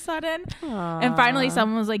all of a sudden. Aww. And finally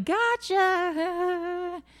someone was like,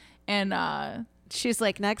 gotcha. And she's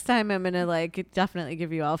like, next time I'm gonna like definitely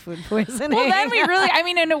give you all food poisoning. Well, then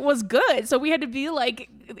and it was good, so we had to be like,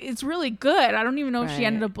 it's really good. I don't even know if she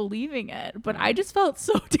ended up believing it, but I just felt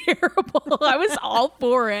so terrible. I was all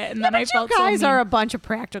for it, and then I felt you guys so mean. Are a bunch of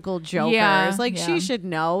practical jokers. She should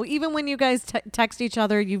know. Even when you guys text each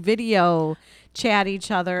other, you video chat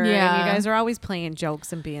each other, and you guys are always playing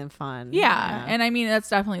jokes and being fun. Yeah, and I mean, that's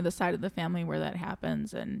definitely the side of the family where that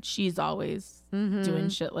happens, and she's always doing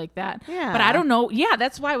shit like that. Yeah. But I don't know. Yeah,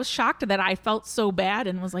 that's why I was shocked that I felt so bad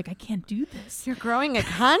and was like, I can't do this. You're growing a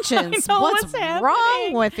conscience. What's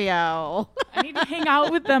wrong with you? I need to hang out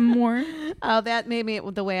with them more. Oh, that made me,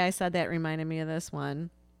 the way I said that reminded me of this one.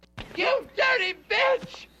 You dirty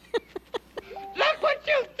bitch! Look what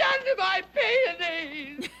you've done to my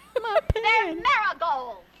peonies! They're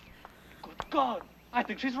marigolds! Good God, I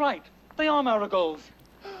think she's right. They are marigolds.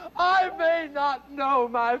 I may not know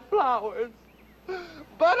my flowers,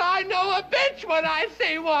 but I know a bitch when I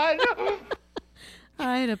see one.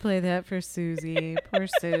 I had to play that for Susie. Poor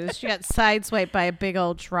Suze. She got sideswiped by a big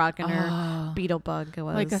old truck, and her beetle bug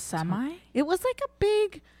was like a semi. It was like a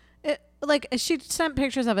big. Like she sent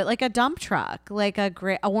pictures of it, like a dump truck, like a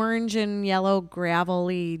orange and yellow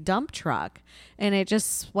gravelly dump truck, and it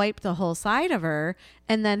just swiped the whole side of her.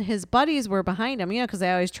 And then his buddies were behind him, because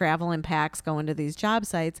they always travel in packs going to these job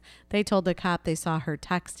sites. They told the cop they saw her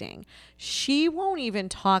texting. She won't even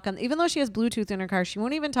talk even though she has Bluetooth in her car, she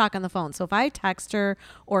won't even talk on the phone. So if I text her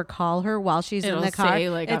or call her while she's in the car,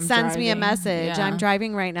 it sends me a message. I'm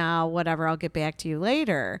driving right now, whatever, I'll get back to you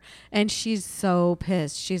later. And she's so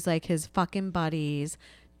pissed. She's like, his fucking buddies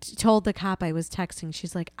told the cop I was texting.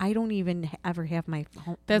 She's like, I don't even ever have my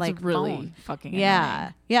phone. That's really phone. fucking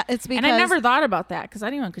annoying. Yeah, it's because, and I never thought about that because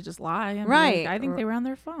anyone could just lie. Right. I think they were on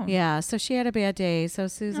their phone. Yeah, so she had a bad day. So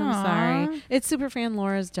Susan, I'm sorry. It's Superfan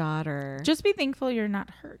Laura's daughter. Just be thankful you're not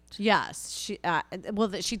hurt. Yes. She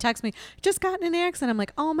she texted me, just got in an accident. I'm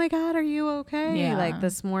like, oh my God, are you okay? Yeah. Like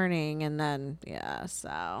this morning. And then,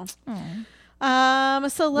 so.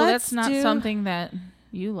 So that's not something that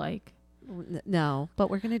you like. No, but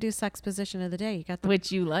we're going to do sex position of the day. You got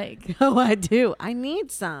which you like. Oh, I do. I need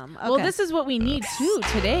some. Okay. Well, this is what we need too.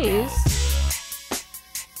 Today's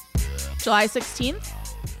July 16th.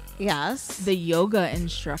 Yes. The yoga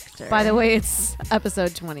instructor. By the way, it's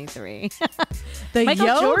episode 23. The Michael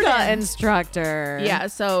yoga Jordan. instructor. Yeah,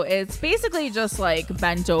 so it's basically just like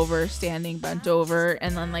bent over, standing bent over,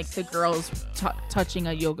 and then like the girls touching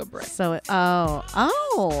a yoga brick. So,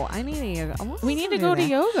 I need a yoga. We need to go to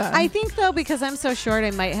yoga. I think though, because I'm so short,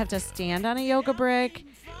 I might have to stand on a yoga brick.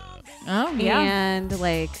 Oh, yeah. And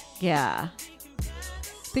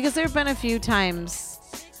because there have been a few times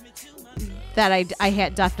that I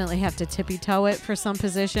definitely have to tippy toe it for some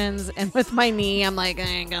positions, and with my knee, I'm like, I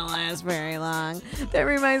ain't gonna last very long. That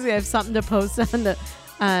reminds me, I have something to post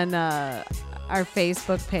on our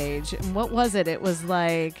Facebook page. And what was it? It was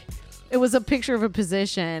like, it was a picture of a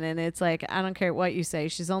position, and it's like, I don't care what you say,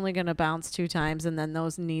 she's only gonna bounce 2 times, and then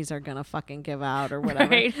those knees are gonna fucking give out or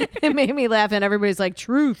whatever. Right. It made me laugh, and everybody's like,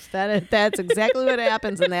 truth. That's exactly what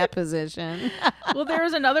happens in that position. Well,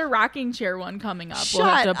 there's another rocking chair one coming up. Shut we'll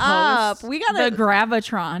have to post up. We got the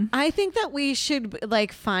Gravitron. I think that we should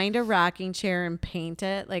like find a rocking chair and paint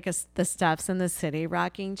it like the Stuffs in the City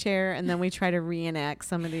rocking chair, and then we try to reenact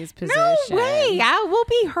some of these positions. No way. I will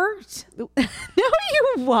be hurt. No,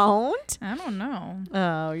 you won't. I don't know.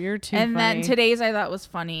 Oh, you're too and funny. Then today's I thought was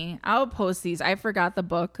funny. I'll post these. I forgot the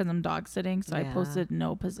book because I'm dog sitting, so I posted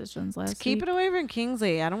no positions last week. Keep it away from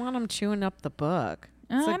Kingsley. I don't want him chewing up the book.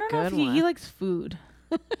 It's I don't know if he likes food.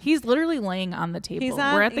 He's literally laying on the table.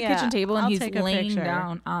 We're at the kitchen table, and he's laying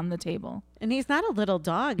down on the table. And he's not a little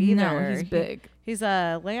dog either. No, he's big. He's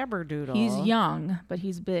a Labradoodle. He's young, but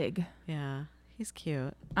he's big. Yeah, he's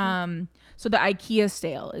cute. So the IKEA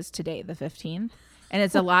sale is today, the 15th. And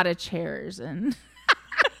it's a lot of chairs, and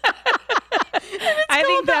I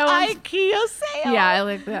think that IKEA sale. Yeah, I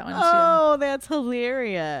like that one too. Oh, that's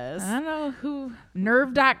hilarious. I don't know who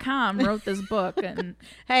Nerve.com wrote this book, and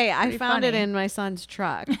hey, I found it in my son's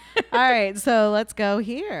truck. All right, so let's go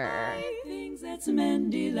here. 5 things that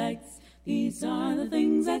Mandy likes. These are the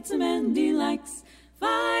things that Mandy likes.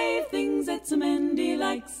 5 things that Mandy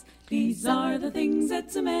likes. These are the things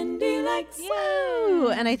that Mandy likes. Woo!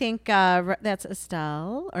 And I think that's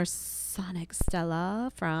Estelle or Sonic Stella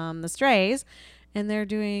from the Strays. And they're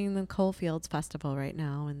doing the Coalfields Festival right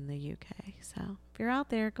now in the UK. So if you're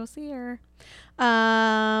out there, go see her.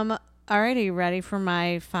 Alrighty, ready for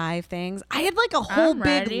my 5 things? I had like a whole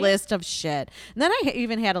big list of shit. And then I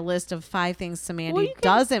even had a list of 5 things Mandy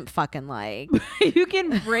doesn't fucking like. You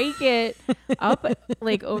can break it up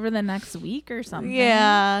like over the next week or something.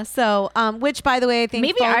 Yeah. So, which by the way, I think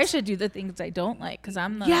maybe I should do the things I don't like because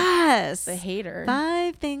I'm the hater.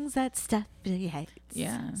 5 things that Stephanie hates.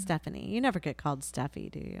 Yeah. Stephanie. You never get called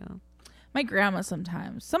Steffi, do you? My grandma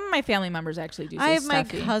sometimes. Some of my family members actually do. I have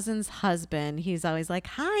Steffi. My cousin's husband. He's always like,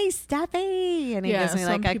 "Hi, Steffi," and he gives me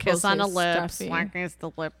like a kiss on the lips, like he's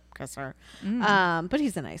the lip kisser. But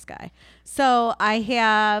he's a nice guy. So I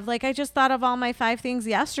have I just thought of all my 5 things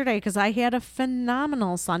yesterday because I had a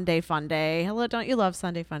phenomenal Sunday fun day. Hello, don't you love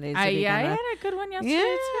Sunday fun days? I had a good one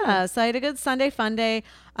yesterday too. So I had a good Sunday fun day.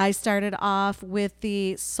 I started off with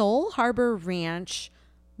the Soul Harbor Ranch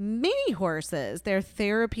mini horses. They're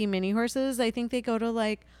therapy mini horses. I think they go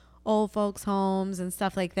to old folks homes and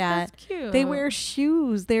stuff like that. That's cute. They wear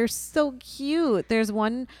shoes. They're so cute. There's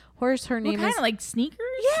one horse, her name is kind of like sneakers.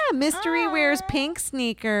 Yeah, Mystery wears pink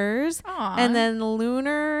sneakers. Aww. And then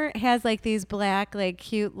Lunar has these black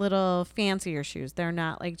cute little fancier shoes. They're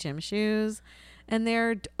not like gym shoes. And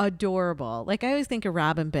they're adorable. I always think of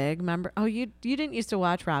Robin Big. Remember? Oh, you didn't used to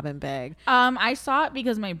watch Robin Big. I saw it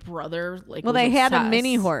because my brother well, they had a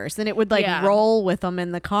mini horse, and it would roll with them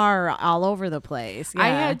in the car all over the place. Yeah. I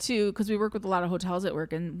had to because we work with a lot of hotels at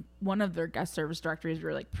work, and one of their guest service directories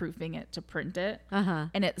we were proofing it to print it,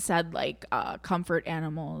 and it said comfort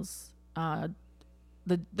animals.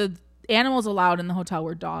 The animals allowed in the hotel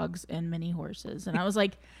were dogs and mini horses, and I was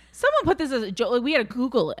like. Someone put this as a joke. We had to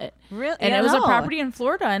Google it. Really? And it was a property in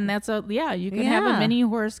Florida. And that's you can have a mini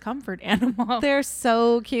horse comfort animal. They're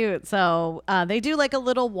so cute. So they do a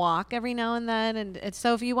little walk every now and then. And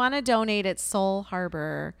so if you want to donate, it's Soul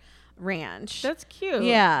Harbor Ranch. That's cute.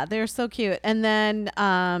 Yeah, they're so cute. And then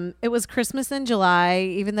it was Christmas in July,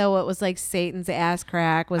 even though it was Satan's ass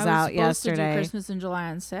crack was out yesterday. I was supposed to do Christmas in July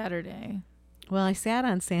on Saturday. Well, I sat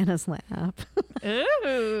on Santa's lap.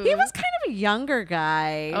 Ooh. He was kind of a younger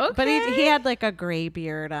guy, but he had a gray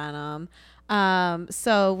beard on him.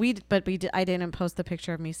 So I didn't post the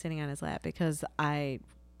picture of me sitting on his lap because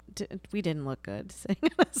we didn't look good sitting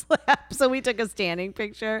on his lap. So we took a standing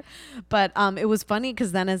picture. But it was funny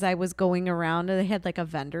because then as I was going around, they had a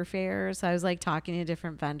vendor fair. So I was talking to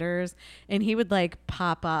different vendors, and he would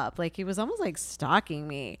pop up. He was almost stalking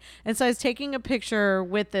me. And so I was taking a picture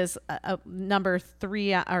with this number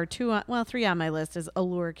 3 or 2, 3 on my list is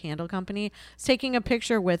Allure Candle Company. I was taking a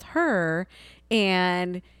picture with her,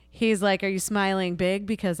 and he's like, "Are you smiling big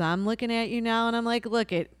because I'm looking at you now?" And I'm like,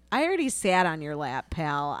 "Look it. I already sat on your lap,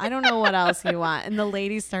 pal. I don't know what else you want." And the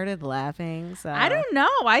lady started laughing. So I don't know.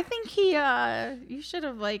 I think you should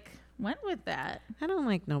have went with that. I don't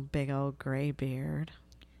like no big old gray beard.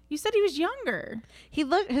 You said he was younger.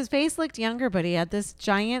 His face looked younger, but he had this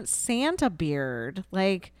giant Santa beard.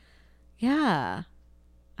 Yeah.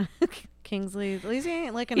 Kingsley, at least he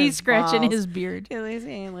ain't licking He's his scratching balls. his beard. At least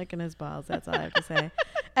he ain't licking his balls. That's all I have to say.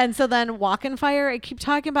 And so then Walk and Fire. I keep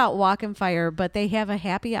talking about Walk and Fire, but they have a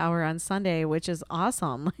happy hour on Sunday, which is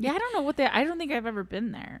awesome. Yeah, I don't know what that. I don't think I've ever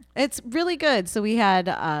been there. It's really good. So we had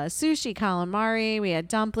sushi, calamari, we had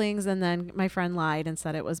dumplings, and then my friend lied and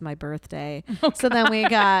said it was my birthday. So then we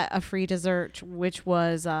got a free dessert, which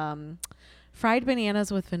was fried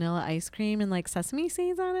bananas with vanilla ice cream and like sesame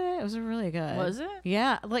seeds on it. It was really good. Was it?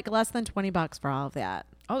 Yeah, like less than $20 for all of that.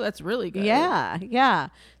 Oh, that's really good. Yeah.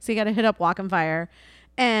 So you got to hit up Walk and Fire.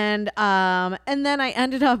 And then I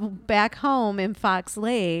ended up back home in Fox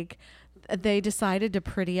Lake. They decided to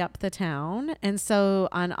pretty up the town. And so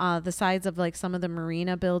on the sides of like some of the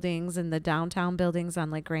marina buildings and the downtown buildings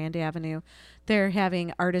on like Grand Avenue, they're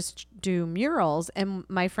having artists do murals. And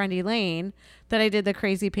my friend Elaine, that I did the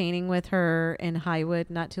crazy painting with her in Highwood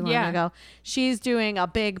not too long ago, she's doing a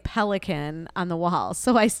big pelican on the wall.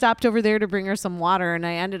 So I stopped over there to bring her some water, and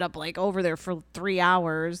I ended up like over there for 3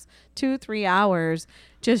 hours, 3 hours,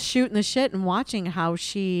 just shooting the shit and watching how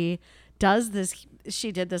she does this.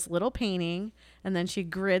 She did this little painting, and then she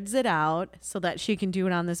grids it out so that she can do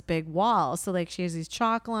it on this big wall. So like she has these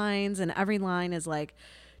chalk lines, and every line is like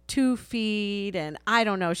 2 feet. And I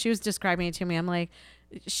don't know. She was describing it to me. I'm like,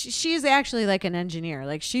 she's actually like an engineer.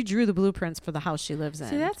 Like she drew the blueprints for the house she lives in.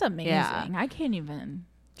 See, that's amazing. Yeah. I can't even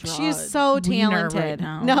draw. She's so talented. Right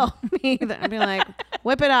now. No, me either. I'd be like,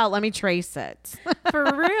 whip it out. Let me trace it.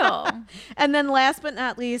 For real. And then last but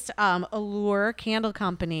not least, Allure Candle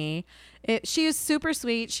Company. She is super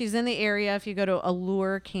sweet. She's in the area. If you go to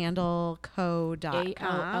allurecandleco.com.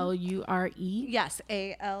 ALLURE? Yes,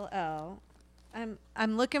 ALL.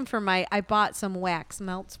 I'm looking for I bought some wax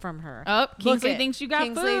melts from her. Oh, Kingsley thinks you got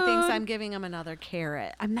Kingsley food. thinks I'm giving him another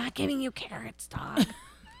carrot. I'm not giving you carrots, dog.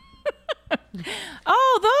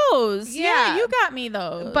 Oh, those. Yeah. You got me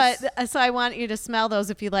those. But so I want you to smell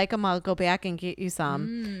those. If you like them, I'll go back and get you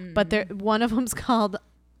some. But one of them's called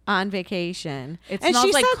On Vacation. It and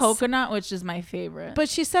smells like coconut, which is my favorite. But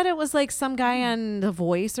she said it was like some guy on The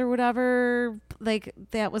Voice or whatever. Like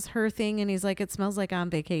that was her thing. And he's like, it smells like On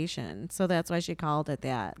Vacation. So that's why she called it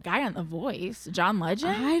that. Guy on The Voice, John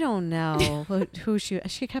Legend? I don't know who she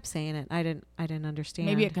kept saying it. I didn't understand.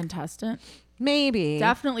 Maybe a contestant. Maybe.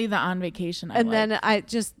 Definitely the On Vacation. Then I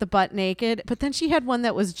just the butt naked. But then she had one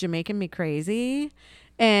that was Jamaican Me Crazy.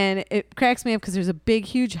 And it cracks me up because there's a big,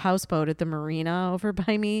 huge houseboat at the marina over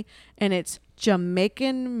by me. And it's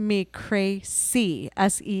Jamaican Me Crazy,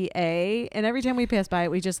 SEA. And every time we pass by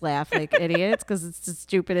it, we just laugh like idiots because it's the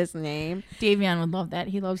stupidest name. Davion would love that.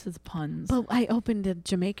 He loves his puns. But I opened the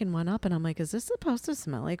Jamaican one up and I'm like, is this supposed to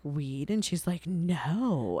smell like weed? And she's like,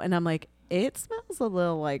 no. And I'm like, it smells a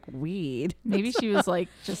little like weed. Maybe she was like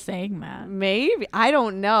just saying that. Maybe. I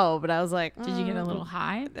don't know. But I was like, did you get a little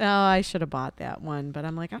high? No, I should have bought that one. But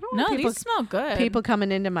I'm like, I don't want these smell good. People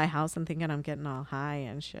coming into my house and thinking I'm getting all high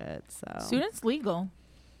and shit. So soon it's legal.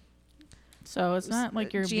 So it's not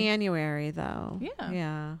like you're January though.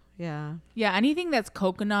 Yeah. Anything that's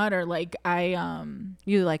coconut or like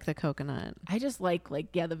you like the coconut. I just like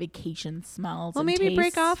the vacation smells. Well, and maybe tastes.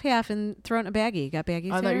 break off half and throw it in a baggie. You got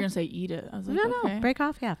baggies? I thought you were gonna say eat it. I was like, no, break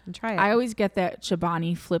off half and try it. I always get that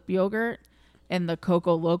Chobani Flip yogurt and the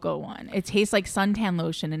Coco Loco one. It tastes like suntan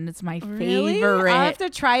lotion, and it's my favorite. I'll have to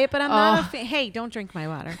try it, but I'm not hey, don't drink my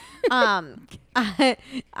water.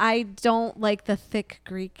 I don't like the thick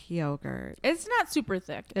Greek yogurt. It's not super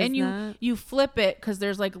thick. It's and not? you flip it because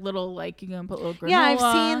there's like little, like you can put little granola. Yeah, I've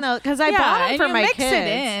seen those because I bought them for my mix kids. it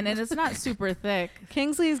in, and it's not super thick.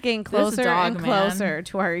 Kingsley's getting closer and closer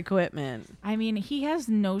to our equipment. I mean, he has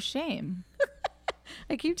no shame.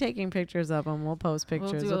 I keep taking pictures of him. We'll post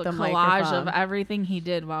pictures we'll do with the collage microphone. of everything he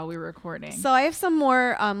did while we were recording. So I have some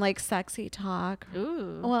more like sexy talk.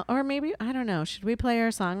 Ooh. Well, or maybe I don't know. Should we play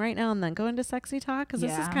our song right now and then go into sexy talk? Because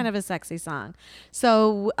this is kind of a sexy song.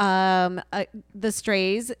 So the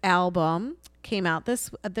Strays album came out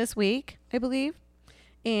this week, I believe.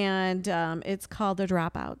 And it's called The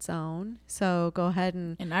Dropout Zone. So go ahead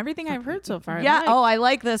and everything I've heard so far. Yeah. I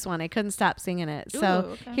like this one. I couldn't stop singing it. Ooh, so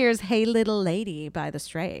okay. Here's Hey Little Lady by The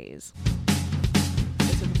Strays.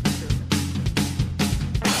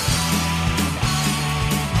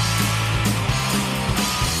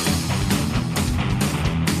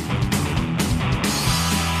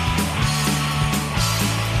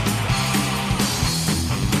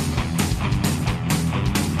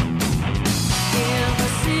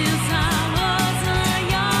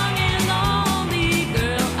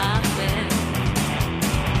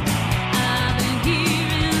 I've been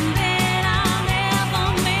hearing that I'll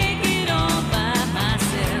never make it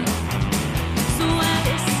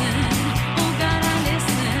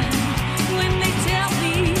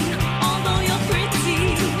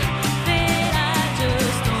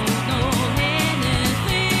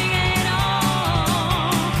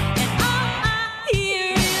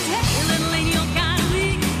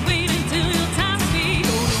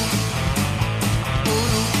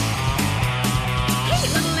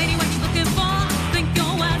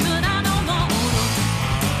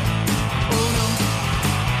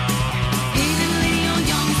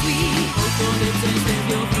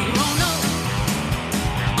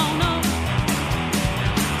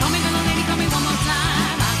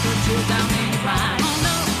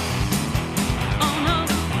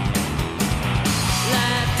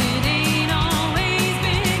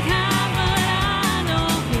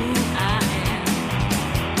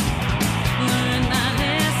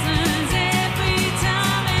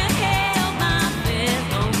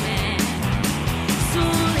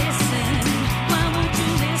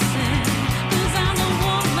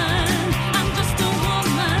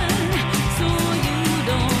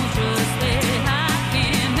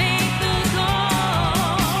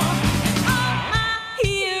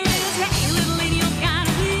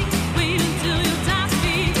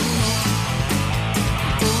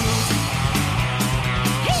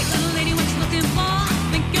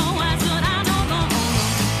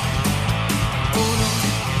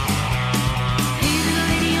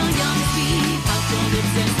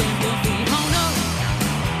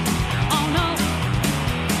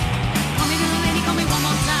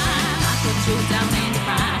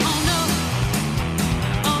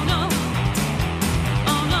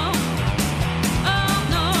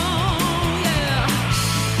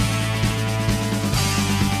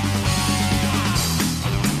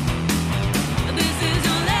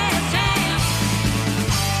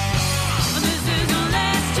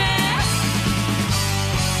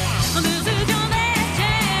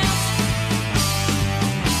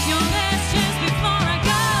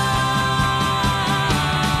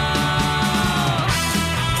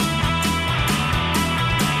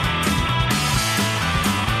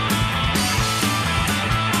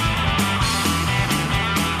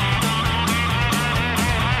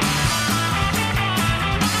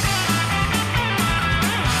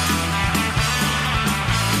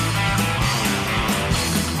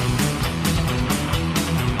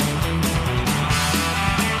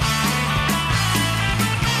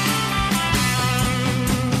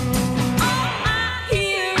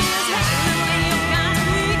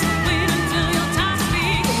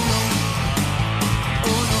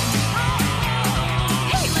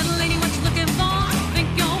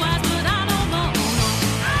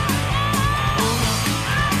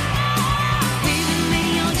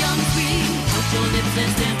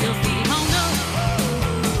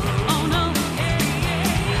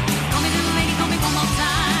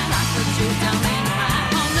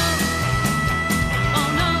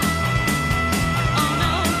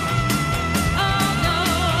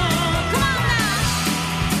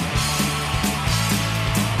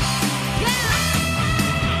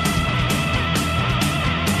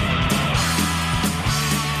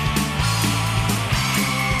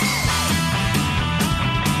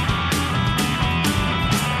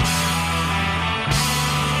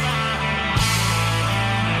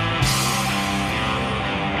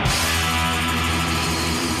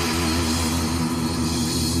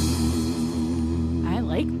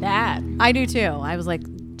like that. I do too. I was like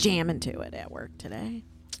jamming to it at work today.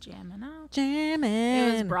 Jamming out. Jamming.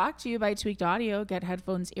 It was brought to you by Tweaked Audio. Get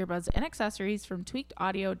headphones, earbuds, and accessories from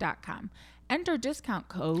tweakedaudio.com. Enter discount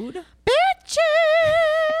code BITCHES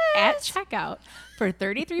at checkout for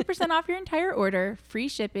 33% off your entire order, free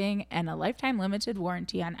shipping, and a lifetime limited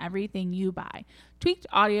warranty on everything you buy.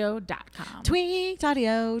 Tweakedaudio.com.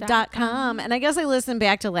 Tweakedaudio.com. And I guess I listened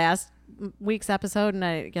back to last week's episode, and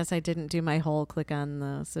I guess I didn't do my whole click on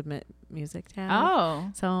the submit music tab.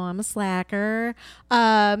 Oh. So I'm a slacker.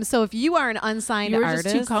 So if you are an unsigned You were artist,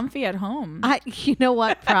 just too comfy at home. you know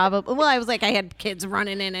what? Probably. Well, I was like, I had kids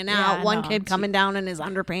running in and out. Yeah, One no, kid coming down in his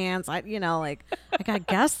underpants. I got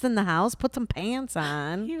guests in the house. Put some pants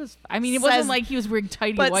on. He was. I mean, it wasn't like he was wearing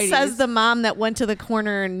tighty But whities. says the mom that went to the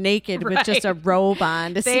corner naked with just a robe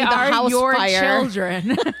on to see They the are house your fire.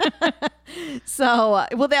 children. So,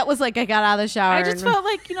 well, that was like I got out of the shower. I just felt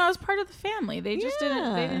like I was part of the family. They just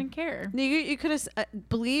didn't. They didn't care. You could have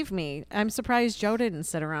believe me. I'm surprised Joe didn't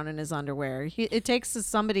sit around in his underwear. It takes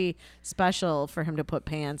somebody special for him to put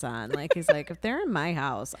pants on. Like he's like, if they're in my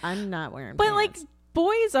house, I'm not wearing. But pants. like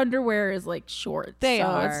boys' underwear is like shorts. They so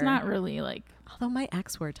are. It's not really like. Although my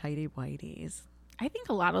ex wore tighty whities. I think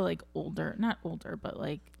a lot of like not older, but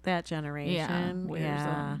like that generation. wears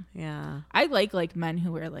them. Yeah. I like men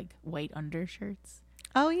who wear like white undershirts.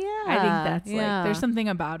 Oh yeah. I think that's like there's something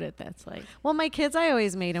about it that's like. Well, my kids, I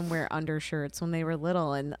always made them wear undershirts when they were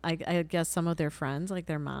little, and I guess some of their friends, like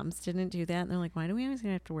their moms, didn't do that, and they're like, "Why do we always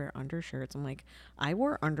have to wear undershirts?" I'm like, "I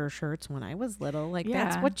wore undershirts when I was little. Like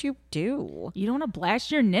that's what you do. You don't want to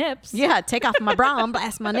blast your nips. Yeah, take off my bra and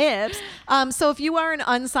blast my nips." So if you are an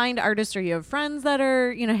unsigned artist or you have friends that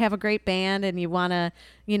are have a great band and you want to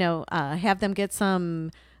have them get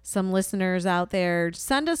some listeners out there,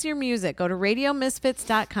 send us your music. Go to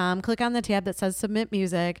radiomisfits.com, click on the tab that says submit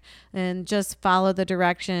music, and just follow the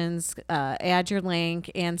directions, add your link,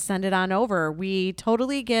 and send it on over. We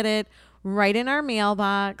totally get it right in our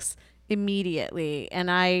mailbox immediately.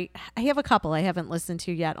 And I have a couple I haven't listened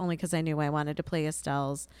to yet, only because I knew I wanted to play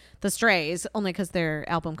Estelle's The Strays, only because their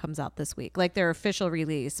album comes out this week, like their official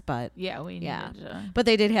release. But but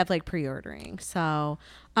they did have like pre-ordering. So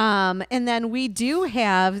and then we do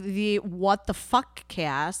have the What the Fuck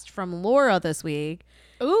cast from Laura this week.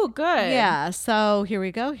 Ooh, good. Yeah, so here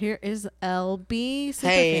we go. Here is LB.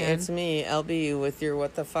 Hey, it's me, LB, with your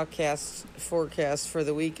What the Fuck cast forecast for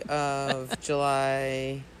the week of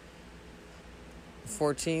July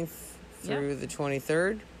 14th through the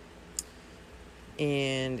 23rd.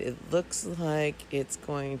 And it looks like it's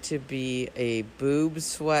going to be a boob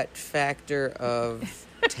sweat factor of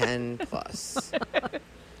 10 plus.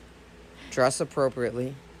 Dress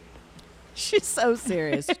appropriately. She's so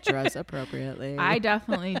serious. Dress appropriately. I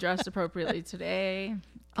definitely dressed appropriately today.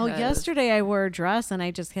 Oh, yesterday I wore a dress and I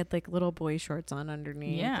just had like little boy shorts on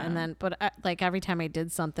underneath. Yeah. And then, but like every time I did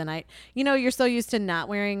something, you're so used to not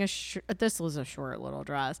wearing this was a short little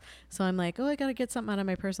dress. So I'm like, oh, I got to get something out of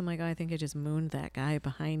my purse. I'm like, oh, I think I just mooned that guy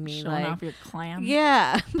behind me. Showing off your clam.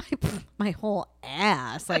 Yeah. My whole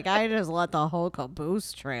ass. Like I just let the whole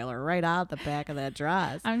caboose trailer right out the back of that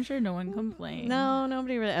dress. I'm sure no one complained. No,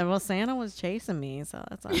 nobody really. Well, Santa was chasing me. So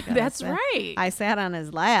that's all. That's right. I sat on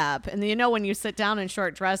his lap. And when you sit down in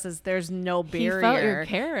short dresses, there's no barrier. He felt your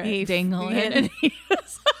carrot dangling. And he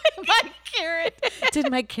was like, my carrot.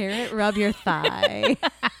 Did my carrot rub your thigh?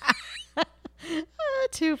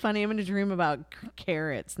 Too funny. I'm going to dream about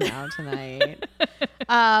carrots now tonight.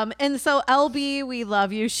 And so LB, we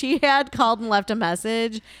love you. She had called and left a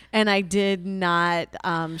message, and I did not.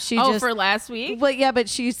 For last week. But yeah, but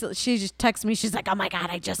she just texted me. She's like, "Oh my god,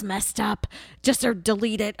 I just messed up. Just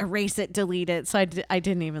delete it, erase it, delete it." So I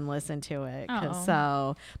didn't even listen to it.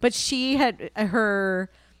 But she had her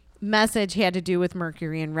message had to do with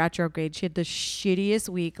Mercury in retrograde. She had the shittiest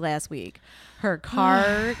week last week. Her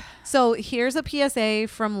car. So here's a PSA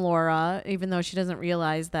from Laura, even though she doesn't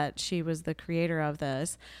realize that she was the creator of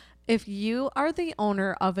this. If you are the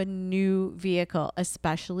owner of a new vehicle,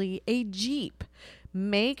 especially a Jeep,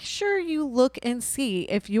 make sure you look and see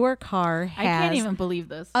if your car has I can't even believe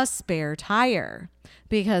this. A spare tire,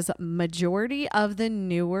 because majority of the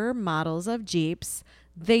newer models of Jeeps,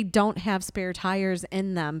 they don't have spare tires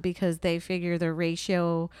in them because they figure the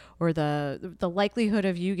ratio or the likelihood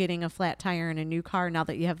of you getting a flat tire in a new car, now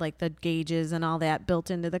that you have like the gauges and all that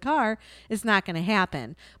built into the car, is not going to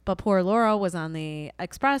happen. But poor Laura was on the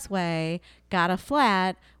expressway, got a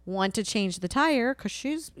flat, went to change the tire because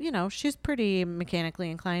she's pretty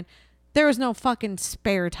mechanically inclined. There was no fucking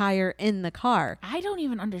spare tire in the car. I don't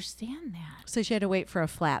even understand that. So she had to wait for a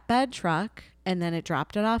flatbed truck And then it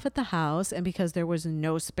dropped it off at the house. And because there was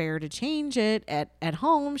no spare to change it at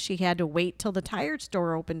home, she had to wait till the tire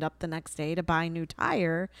store opened up the next day to buy a new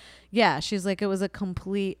tire. Yeah, she's like, it was a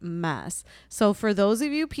complete mess. So for those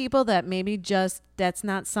of you people that maybe just, that's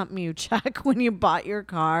not something you check when you bought your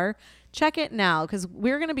car, check it now, because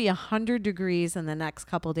we're going to be 100 degrees in the next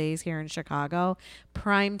couple days here in Chicago.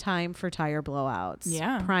 Prime time for tire blowouts.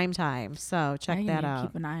 Yeah. Prime time. So check that out.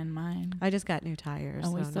 Keep an eye on mine. I just got new tires.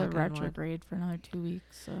 Oh, we so still knock on wood. retrograde for another 2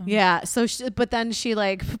 weeks. So. Yeah. So, but then she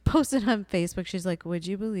like posted on Facebook. She's like, would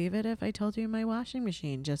you believe it if I told you my washing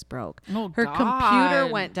machine just broke? Oh, her God.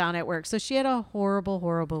 computer went down at work. So she had a horrible,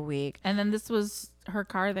 horrible week. And then this was her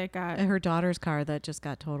car that got... her daughter's car that just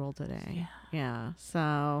got totaled today. Yeah.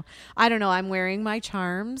 So I don't know. I'm wearing my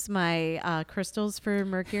charms, my crystals for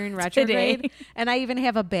Mercury in retrograde. Today. And I even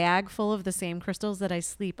have a bag full of the same crystals that I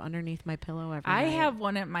sleep underneath my pillow every night. I have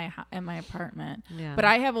one at my apartment. Yeah. But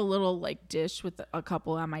I have a little like dish with a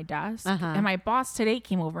couple on my desk. And my boss today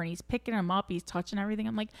came over and he's picking them up. He's touching everything.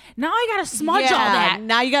 I'm like, now I got to smudge all that.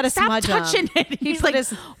 Now you got to Stop smudge touching it. He's like,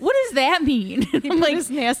 what does that mean? I'm like,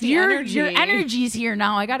 his nasty your energy. energy's here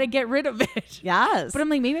now. I got to get rid of it. Yes. But I'm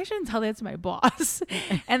like, maybe I shouldn't tell that to my boss.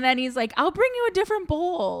 And then he's like, I'll bring you a different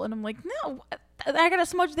bowl. And I'm like, no, I got to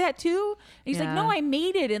smudge that too. And he's like, no, I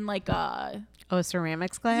made it in like a... Oh,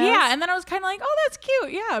 ceramics glass? Yeah. And then I was kind of like, oh, that's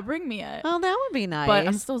cute. Yeah, bring me it. Oh, that would be nice. But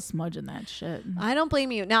I'm still smudging that shit. I don't blame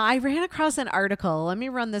you. Now, I ran across an article. Let me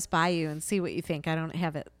run this by you and see what you think. I don't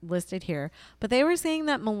have it listed here. But they were saying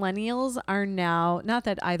that millennials are now, not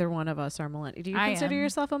that either one of us are millennials. Do you consider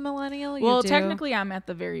yourself a millennial? Well, technically, I'm at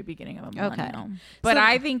the very beginning of a millennial. Okay. But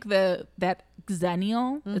I think that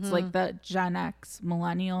Xennial, it's like the Gen X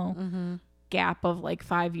millennial gap of like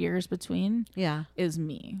 5 years between is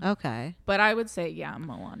me. Okay. But I would say, I'm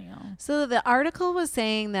millennial. So the article was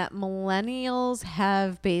saying that millennials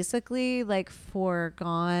have basically like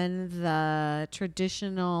foregone the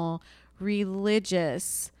traditional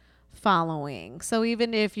religious following. So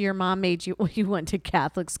even if your mom made you, you went to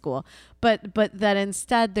Catholic school, but that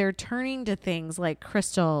instead they're turning to things like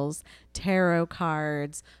crystals, tarot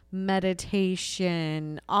cards,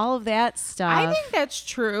 meditation, all of that stuff. I think that's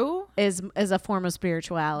true. Is a form of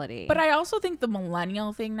spirituality. But I also think the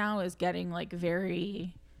millennial thing now is getting like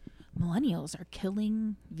very... Millennials are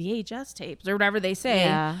killing VHS tapes or whatever they say.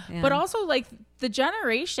 Yeah. But also like the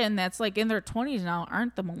generation that's like in their 20s now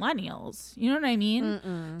aren't the millennials. You know what I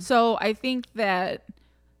mean? So I think that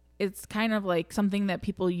it's kind of like something that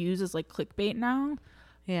people use as like clickbait now.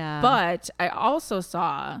 Yeah. But I also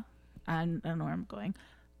saw, I don't know where I'm going,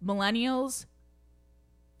 millennials,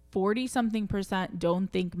 40-something%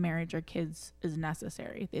 don't think marriage or kids is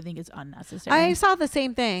necessary. They think it's unnecessary. I saw the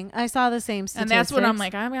same thing. I saw the same statistics. And that's what I'm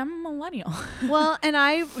like, I'm a millennial. Well, and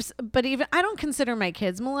I don't consider my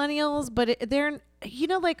kids millennials, but they're, you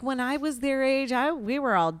know, like when I was their age, we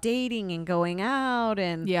were all dating and going out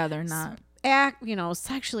and yeah, they're not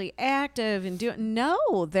sexually active and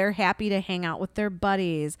they're happy to hang out with their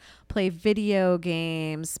buddies, play video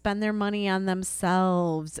games, spend their money on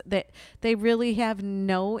themselves. They really have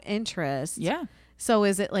no interest. Yeah. So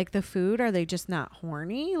is it like the food? Are they just not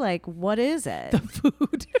horny? Like, what is it? The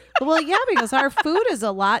food. Well, yeah, because our food is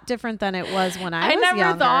a lot different than it was when I was never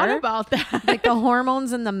younger. thought about that. Like the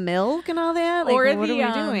hormones in the milk and all that. Like, what are we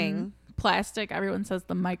doing? Plastic. Everyone says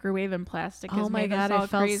the microwave and plastic. Oh my God, I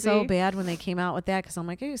felt crazy. so bad when they came out with that because I'm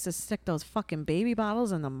like, I used to stick those fucking baby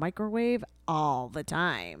bottles in the microwave all the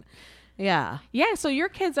time. Yeah. Yeah. So your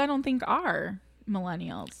kids, I don't think are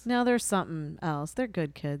millennials. No, there's something else. They're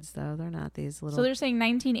good kids though. They're not these little. So they're saying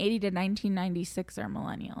 1980 to 1996 are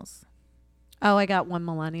millennials. Oh, I got one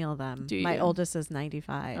millennial then. Do my you? oldest is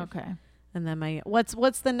 95. Okay. And then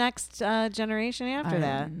what's the next generation after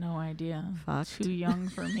that? I have no idea. Fucked. Too young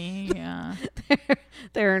for me. Yeah.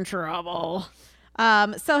 They're in trouble.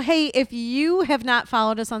 So hey, if you have not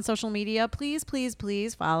followed us on social media, please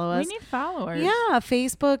follow us. We need followers. Yeah,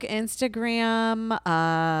 Facebook, Instagram,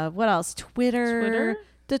 what else? Twitter,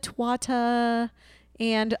 the Twata,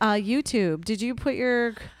 and YouTube. Did you put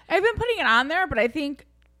your? I've been putting it on there, but I think.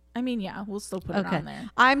 We'll still put it on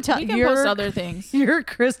there. I'm telling you, you can post other things. Your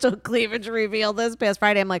crystal cleavage reveal this past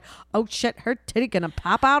Friday. I'm like, oh shit, her titty gonna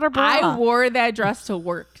pop out her bra. I wore that dress to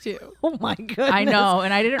work too. Oh my goodness. I know,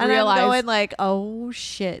 and I didn't realize. I'm going like, oh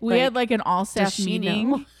shit. We had like an all-staff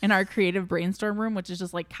meeting in our creative brainstorm room, which is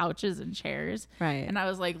just like couches and chairs. Right. And I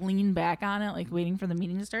was like leaned back on it, like waiting for the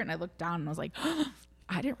meeting to start, and I looked down and I was like,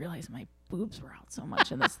 I didn't realize my boobs were out so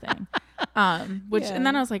much in this thing. And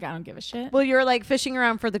then I was like, I don't give a shit. Well, you're like fishing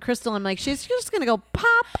around for the crystal. I'm like, she's just gonna go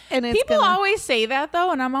pop, and it's people always say that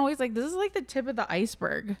though, and I'm always like, this is like the tip of the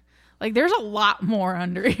iceberg. Like, there's a lot more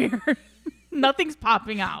under here. Nothing's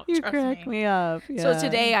popping out. You trust crack me up. Yeah. So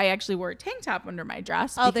today I actually wore a tank top under my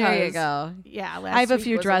dress. Oh, there you go. Yeah, I have a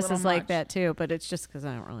few was dresses like much. that too, but it's just because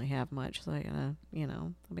I don't really have much. So I gotta,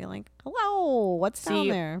 I'll be like, hello, what's down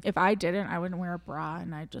there? If I didn't, I wouldn't wear a bra,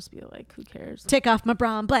 and I'd just be like, who cares? Take off my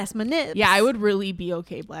bra and blast my nips. Yeah, I would really be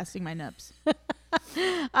okay blasting my nips.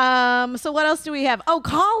 So what else do we have? Oh,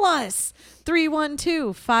 call us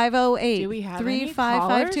 312-508. Do we have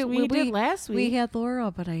 3552. We did last week. We had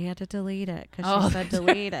Laura, but I had to delete it because she said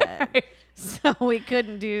delete it. So we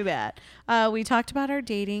couldn't do that. We talked about our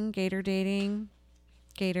dating, Gator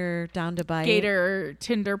down to bite. Gator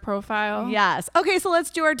Tinder profile. Yes. Okay, so let's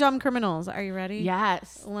do our dumb criminals. Are you ready?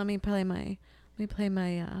 Yes. Let me play my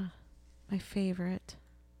my favorite.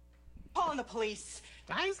 Calling the police.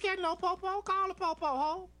 I ain't scared no popo. Call the popo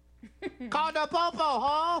ho. Call the popo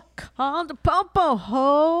ho. Call the popo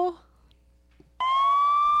ho.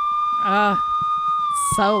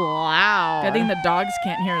 So loud. I think the dogs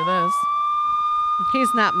can't hear this.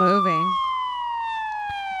 He's not moving.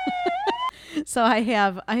 So I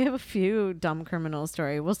have a few dumb criminal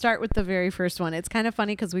story. We'll start with the very first one. It's kind of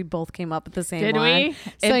funny because we both came up with the same Did one. we?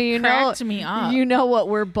 So It you cracked me up. You know what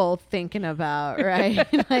we're both thinking about, right?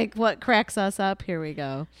 Like what cracks us up. Here we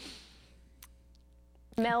go.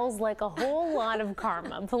 Smells like a whole lot of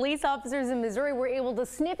karma. Police officers in Missouri were able to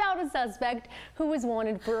sniff out a suspect who was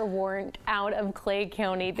wanted for a warrant out of Clay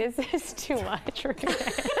County. This is too much.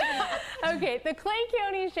 Okay, the Clay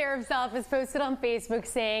County Sheriff's Office posted on Facebook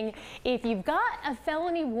saying, if you've got a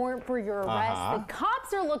felony warrant for your arrest, the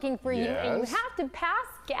cops are looking for you and you have to pass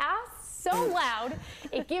gas so loud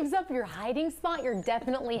it gives up your hiding spot, you're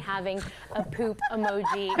definitely having a poop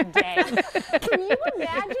emoji day. Can you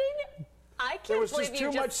imagine? I can't There was believe just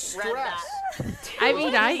you too much just read stress. that. I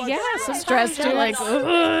mean, Stressed too, like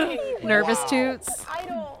nervous toots.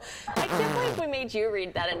 I can't believe we made you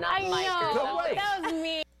read that and not Mike. That was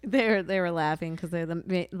me. They were laughing because they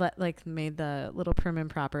made the little prim and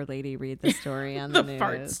proper lady read the story on the news.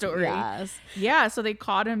 Fart story. Yes. Yeah, so they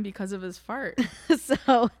caught him because of his fart.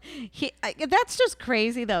 So that's just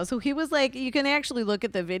crazy though. So he was like, you can actually look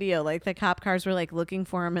at the video. Like the cop cars were like looking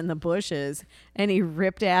for him in the bushes, and he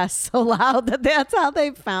ripped ass so loud that's how they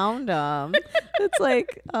found him. It's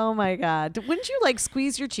like, oh my god, wouldn't you like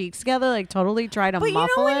squeeze your cheeks together, like totally try to muffle it? But you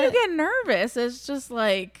know when you get nervous, it's just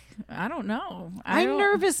like, I don't know. I'm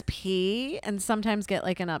nervous pee and sometimes get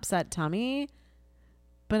like an upset tummy,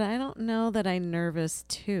 but I don't know that I nervous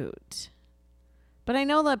toot. But I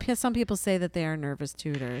know that some people say that they are nervous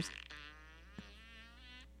tooters.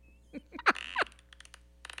 It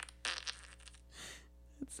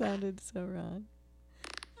sounded so wrong.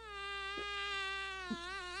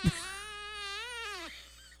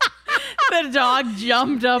 The dog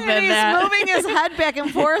jumped up and at he's that. moving his head back and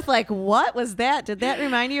forth like, what was that? Did that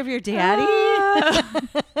remind you of your daddy?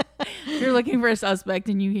 You're looking for a suspect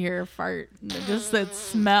and you hear a fart. Just that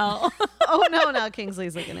smell. Oh, no.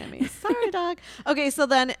 Kingsley's looking at me. Sorry, dog. Okay, so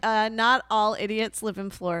then not all idiots live in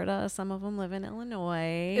Florida. Some of them live in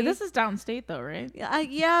Illinois. This is downstate, though, right?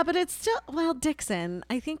 Yeah, but it's still, Dixon.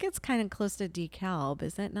 I think it's kind of close to DeKalb,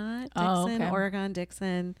 is it not? Dixon, Oregon,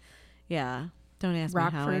 Dixon. Yeah. Don't ask me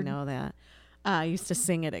how I know that. I used to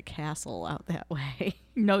sing at a castle out that way.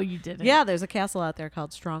 No, you didn't. Yeah, there's a castle out there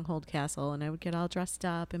called Stronghold Castle, and I would get all dressed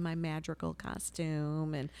up in my magical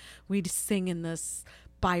costume, and we'd sing in this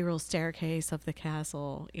spiral staircase of the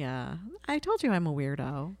castle. Yeah, I told you I'm a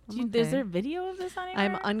weirdo. Is there video of this on anywhere?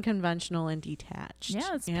 I'm unconventional and detached.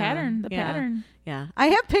 Yeah, it's pattern. The pattern. Yeah, I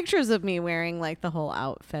have pictures of me wearing like the whole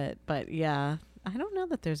outfit, but yeah. I don't know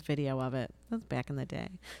that there's video of it. That's back in the day.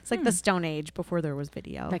 It's like the Stone Age before there was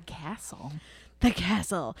video. The castle. The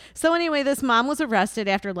castle. So anyway, this mom was arrested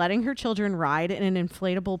after letting her children ride in an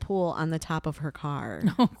inflatable pool on the top of her car.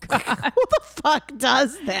 Oh, God. Who the fuck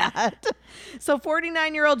does that? So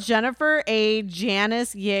 49-year-old Jennifer A.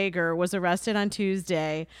 Janice Yeager was arrested on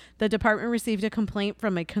Tuesday. The department received a complaint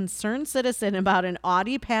from a concerned citizen about an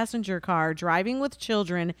Audi passenger car driving with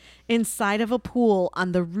children inside of a pool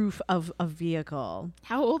on the roof of a vehicle.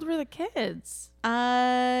 How old were the kids?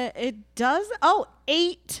 It does.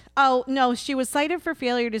 8. Oh, no. She was cited for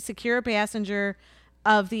failure to secure a passenger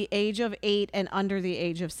of the age of 8 and under the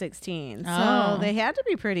age of 16. So they had to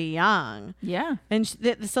be pretty young. Yeah. And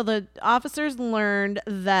so the officers learned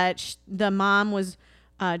that the mom was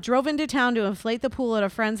drove into town to inflate the pool at a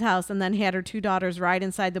friend's house and then had her 2 daughters ride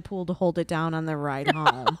inside the pool to hold it down on the ride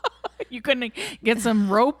home. You couldn't get some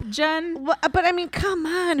rope, Jen? But I mean, come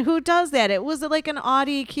on, who does that? It was like an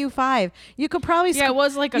Audi Q5. You could probably it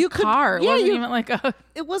was like a car. It wasn't even like a.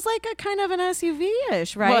 It was like a kind of an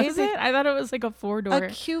SUV-ish, right? Was it? I thought it was like a 4-door. A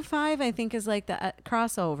Q5, I think, is like the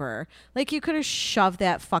crossover. Like you could have shoved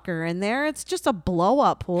that fucker in there. It's just a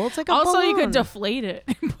blow-up pool. It's like a also balloon. You could deflate it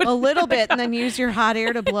a little bit, and then use your hot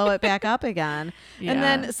air to blow it back up again. Yeah.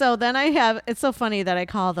 And then I have. It's so funny that I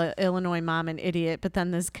call the Illinois mom an idiot, but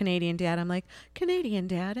then this Canadian dad, I'm like, Canadian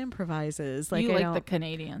dad improvises. Like you like the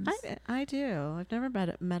Canadians. I do. I've never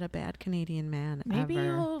met a bad Canadian man. Maybe ever.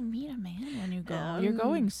 you'll meet a man when you go. You're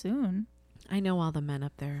going soon. I know all the men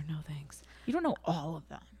up there. No thanks. You don't know all of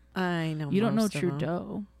them. I know. You don't know most of them.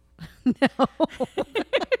 Trudeau. No.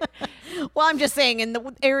 Well, I'm just saying in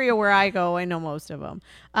the area where I go, I know most of them.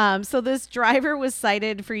 So this driver was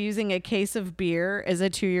cited for using a case of beer as a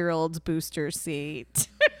 2-year-old's booster seat.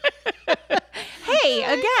 Hey,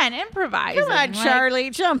 again, improvising. Come on, Charlie,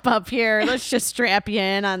 jump up here. Let's just strap you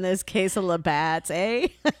in on this case of Labatt's, eh?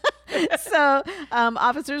 So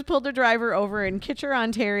officers pulled the driver over in Kitchener,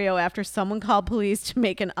 Ontario after someone called police to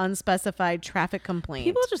make an unspecified traffic complaint.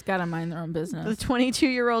 People just got to mind their own business. The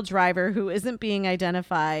 22-year-old driver, who isn't being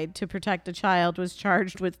identified to protect a child, was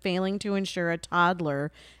charged with failing to ensure a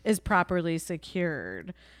toddler is properly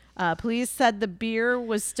secured. Police said the beer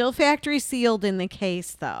was still factory sealed in the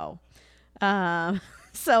case, though.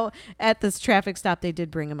 So at this traffic stop, they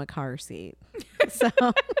did bring him a car seat. So,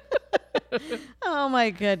 oh my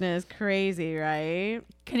goodness, crazy, right?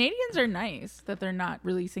 Canadians are nice that they're not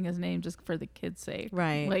releasing his name just for the kid's sake.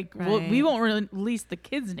 Right. Like, right. we won't release the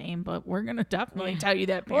kid's name, but we're going to definitely tell you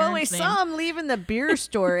that Well, we parent's name. saw him leaving the beer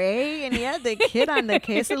store, eh? And he had the kid on the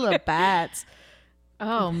case of Labatt's.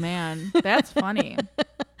 Oh, man. That's funny.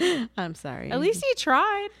 I'm sorry. At least he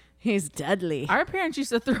tried. He's deadly. Our parents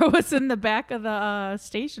used to throw us in the back of the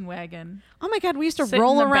station wagon. Oh my God, we used to Sit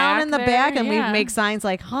roll in the around back in the there, back and yeah. we'd make signs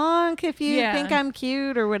like honk if you think I'm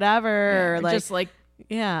cute or whatever. Yeah, or like, just like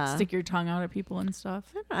yeah, stick your tongue out at people and stuff.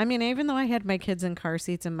 I mean, even though I had my kids in car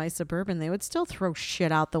seats in my Suburban, they would still throw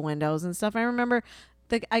shit out the windows and stuff. I remember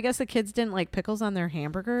I guess the kids didn't like pickles on their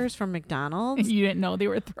hamburgers from McDonald's. You didn't know they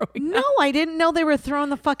were throwing No, I didn't know they were throwing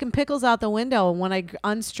the fucking pickles out the window. And when I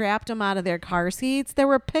unstrapped them out of their car seats, there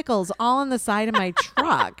were pickles all on the side of my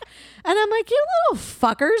truck. And I'm like, you little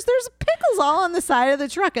fuckers, there's pickles all on the side of the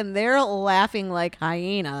truck. And they're laughing like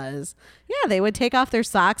hyenas. Yeah, they would take off their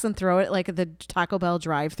socks and throw it like the Taco Bell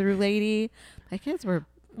drive-through lady. My kids were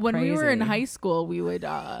When crazy. we were in high school, we would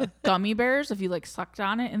gummy bears. If you like sucked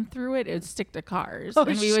on it and threw it, it would stick to cars,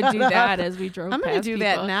 and we would do that as we drove. I'm going to do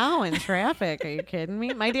that now in traffic. Are you kidding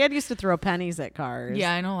me? My dad used to throw pennies at cars.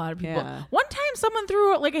 Yeah, I know a lot of people. Yeah. One time, someone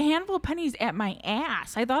threw like a handful of pennies at my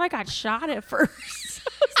ass. I thought I got shot at first.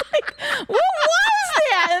 I was like, "What was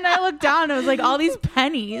that?" And I looked down, and it was like all these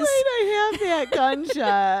pennies. Wait, I have that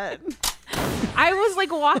gunshot. I was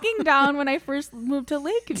like walking down when I first moved to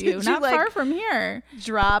Lakeview, not far from here.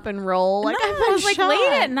 Drop and roll. Like, no, it was like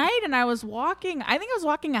late at night, and I was walking. I think I was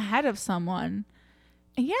walking ahead of someone.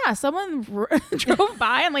 And yeah, someone drove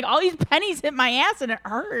by, and like all these pennies hit my ass, and it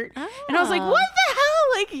hurt. And I was like, "What the hell?"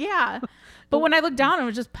 Like, yeah. But when I looked down, it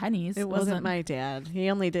was just pennies. It wasn't my dad. He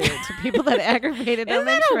only did it to people that aggravated him in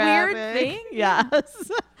Isn't that a traffic. weird thing?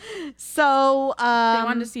 Yes. So they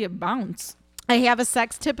wanted to see it bounce. I have a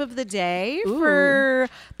sex tip of the day for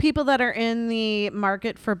people that are in the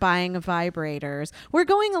market for buying vibrators. We're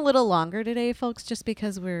going a little longer today, folks, just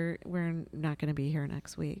because we're not going to be here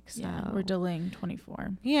next week. So. Yeah, we're delaying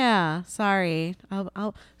 24. Yeah, sorry.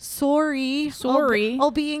 Sorry.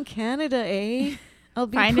 I'll be in Canada, eh? I'll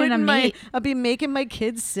be I'll be making my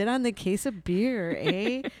kids sit on the case of beer,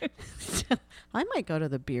 eh? I might go to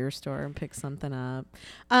the beer store and pick something up.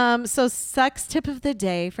 So sex tip of the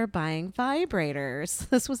day for buying vibrators.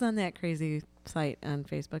 This was on that crazy site on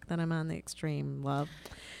Facebook that I'm on, the Extreme Love.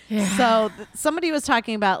 Yeah. So somebody was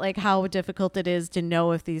talking about like how difficult it is to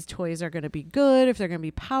know if these toys are going to be good, if they're going to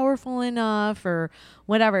be powerful enough or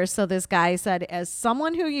whatever. So this guy said, as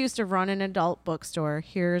someone who used to run an adult bookstore,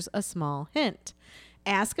 here's a small hint.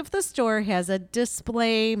 Ask if the store has a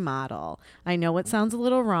display model. I know it sounds a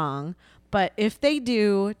little wrong, but if they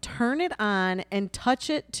do, turn it on and touch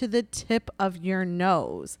it to the tip of your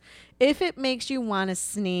nose. If it makes you want to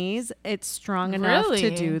sneeze, it's strong enough to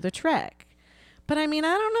do the trick. But I mean,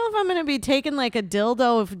 I don't know if I'm going to be taking like a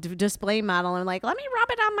dildo display model and like, let me rub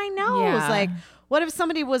it on my nose. Yeah. Like, what if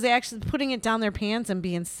somebody was actually putting it down their pants and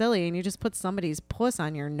being silly and you just put somebody's puss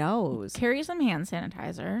on your nose? Carry some hand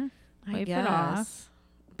sanitizer. Wipe it off.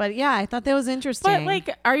 But yeah, I thought that was interesting. But like,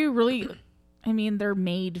 are you really... I mean, they're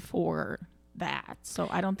made for that. So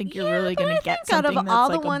I don't think you're really going to get out something of that's all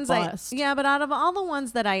like the ones a bust. but out of all the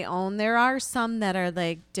ones that I own, there are some that are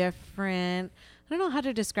like different. I don't know how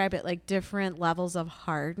to describe it, like different levels of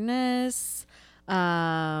hardness.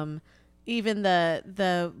 Even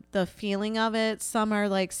the feeling of it. Some are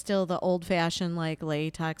like still the old fashioned like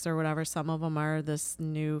latex or whatever. Some of them are this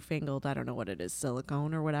newfangled, I don't know what it is,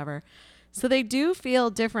 silicone or whatever. So they do feel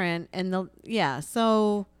different. And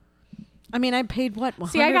so I mean, I paid what?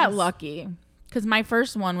 See, I got lucky because my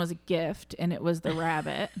first one was a gift and it was the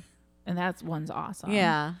rabbit. And that one's awesome.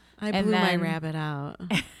 Yeah. I blew my rabbit out.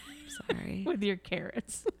 Sorry. With your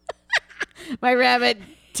carrots. My rabbit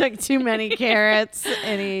took too many carrots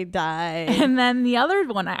and he died. And then the other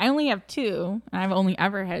one, I only have 2, and I've only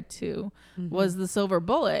ever had 2, was the silver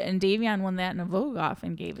bullet. And Davion won that in a Vogue off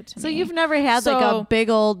and gave it to me. So you've never had like a big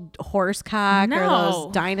old horse cock or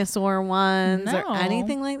those dinosaur ones or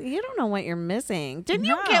anything like that? You don't know what you're missing. Didn't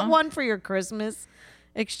you get one for your Christmas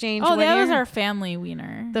exchange? Oh, that was our family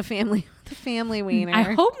wiener. The family wiener. I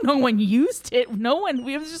hope no one used it.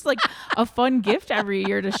 It was just like a fun gift every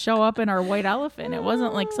year to show up in our white elephant. It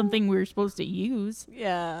wasn't like something we were supposed to use.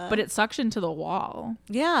 Yeah. But it suctioned to the wall.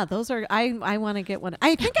 Yeah, those are, I want to get one.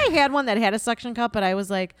 I think I had one that had a suction cup, but I was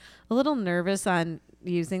like a little nervous on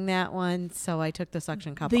using that one. So I took the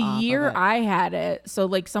suction cup off. The year I had it, so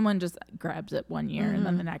like someone just grabs it one year and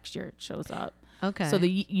then the next year it shows up. Okay. So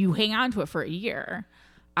you hang on to it for a year.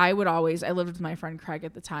 I lived with my friend Craig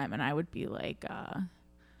at the time, and I would be like,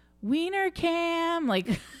 wiener cam, like,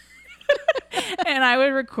 and I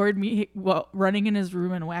would record me running in his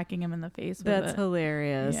room and whacking him in the face with That's it.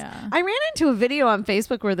 hilarious. Yeah. I ran into a video on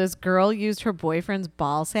Facebook where this girl used her boyfriend's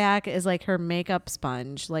ball sack as like her makeup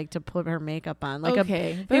sponge, like to put her makeup on. Like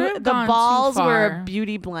the balls were a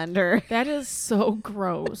beauty blender. That is so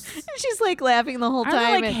gross. She's like laughing the whole Aren't they,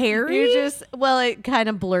 time. like, hairy? It kind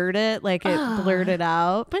of blurred like it blurted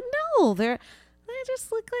out. But no, they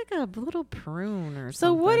just look like a little prune or something.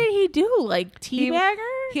 So what did he do? Like teabag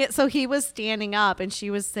her? So he was standing up and she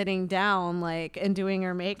was sitting down like and doing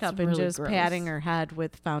her makeup and really just gross. patting her head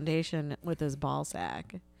with foundation with his ball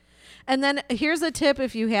sack. And then here's a tip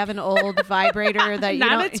if you have an old vibrator that you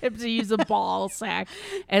Not a tip to use a ball sack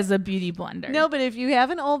as a beauty blender. No, but if you have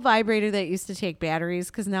an old vibrator that used to take batteries,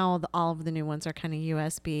 because now all of the new ones are kind of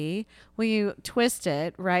USB, well, you twist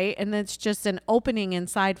it, right? And it's just an opening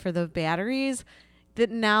inside for the batteries that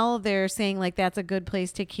now they're saying like that's a good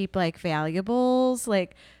place to keep like valuables.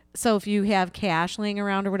 Like, so if you have cash laying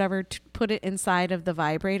around or whatever, put it inside of the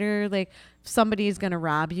vibrator. Like if somebody's going to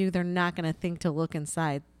rob you, they're not going to think to look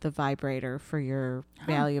inside the vibrator for your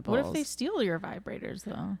valuables. What if they steal your vibrators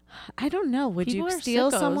though? I don't know. Would People you are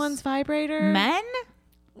steal sickos. someone's vibrator? Men?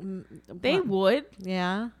 They would.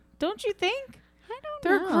 Yeah. Don't you think?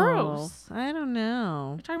 They're gross. I don't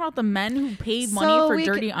know. We're talking about the men who paid money So for we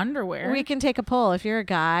dirty can- underwear. We can take a poll. If you're a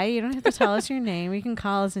guy, you don't have to tell us your name. You can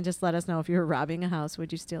call us and just let us know if you were robbing a house.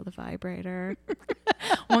 Would you steal the vibrator?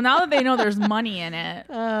 Well, now that they know there's money in it.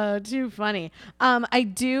 Oh, too funny. I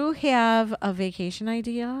do have a vacation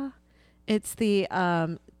idea. It's the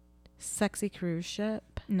sexy cruise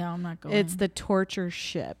ship. No, I'm not going. It's the torture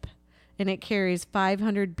ship. And it carries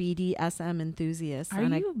 500 BDSM enthusiasts Are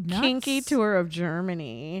on a you nuts? kinky tour of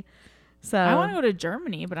Germany. So I want to go to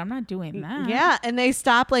Germany, but I'm not doing that. yeah, and they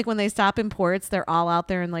stop like when they stop in ports, they're all out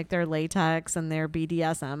there in like their latex and their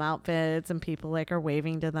BDSM outfits, and people like are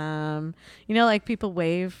waving to them. You know, like people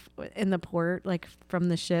wave in the port, like from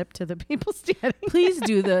the ship to the people standing. Please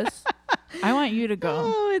do this. I want you to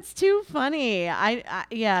go. Oh, it's too funny. I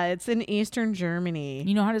yeah, it's in Eastern Germany.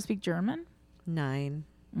 You know how to speak German? 9.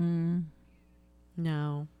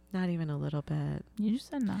 No, not even a little bit. You just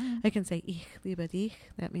said 9. I can say Ich liebe dich.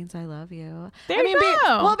 That means I love you. There you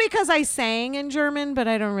go. Well, because I sang in German, but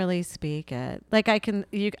I don't really speak it. Like I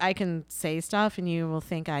can say stuff and you will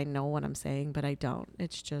think I know what I'm saying, but I don't.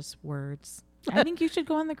 It's just words. I think you should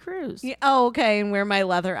go on the cruise. Yeah, oh, okay. And wear my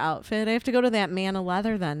leather outfit. I have to go to that Man of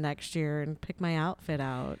Leather then next year and pick my outfit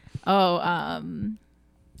out. Oh,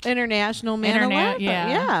 International Man of Leather.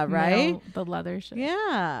 Yeah, right? No, the leather shit.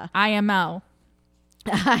 Yeah. IML.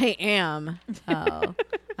 I am. Oh,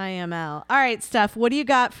 IML. All right, Steph, what do you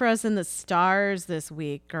got for us in the stars this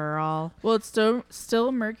week, girl? Well, it's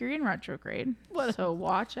still Mercury in retrograde. So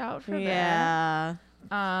watch out for that. Yeah.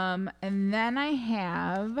 And then I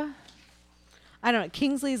have I don't know.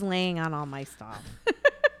 Kingsley's laying on all my stuff.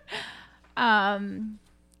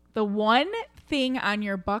 the one thing on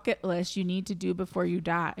your bucket list you need to do before you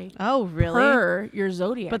die. Oh, really? Per your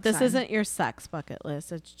zodiac But this sign. isn't your sex bucket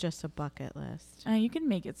list. It's just a bucket list. You can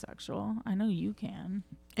make it sexual. I know you can.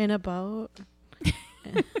 In a boat.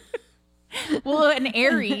 Well, an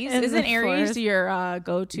Aries. Isn't Aries your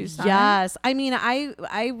go-to sign? Yes. I mean,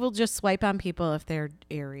 I will just swipe on people if they're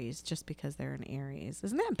Aries just because they're an Aries.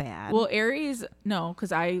 Isn't that bad? Well, Aries, no,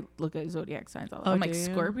 because I look at zodiac signs all the time. I'm like, do you?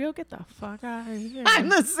 Scorpio, get the fuck out of here. I'm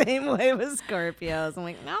the same way with Scorpios. I'm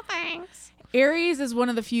like, no thanks. Aries is one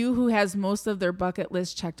of the few who has most of their bucket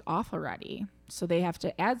list checked off already. So they have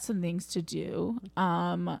to add some things to do.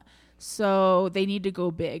 So they need to go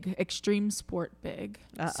big, extreme sport big.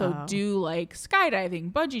 So do like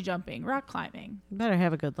skydiving, bungee jumping, rock climbing. You better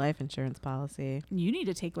have a good life insurance policy. You need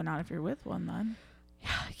to take one out if you're with one then.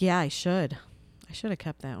 Yeah, I should. I should have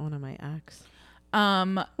kept that one of my ex.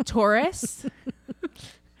 Taurus.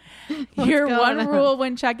 Your one rule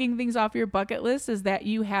when checking things off your bucket list is that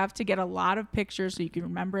you have to get a lot of pictures so you can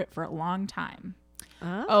remember it for a long time.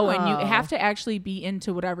 Oh, and you have to actually be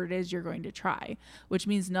into whatever it is you're going to try, which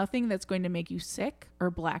means nothing that's going to make you sick or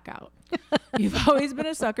black out. You've always been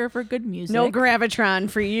a sucker for good music. No Gravitron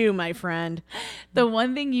for you, my friend. The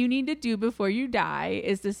one thing you need to do before you die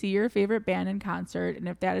is to see your favorite band in concert. And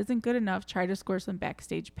if that isn't good enough, try to score some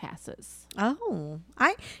backstage passes. Oh, you know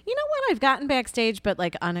what? I've gotten backstage, but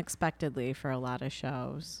like unexpectedly for a lot of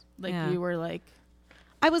shows. Like you were like,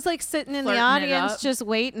 I was like sitting in the audience just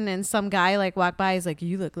waiting, and some guy like walked by. He's like,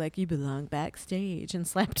 "You look like you belong backstage," and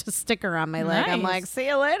slapped a sticker on my leg. I'm like, "See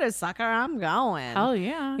you later, sucker. I'm going." Hell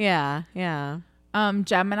yeah. Yeah.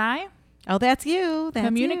 Gemini. Oh, that's you.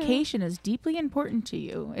 Communication is deeply important to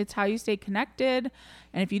you. It's how you stay connected.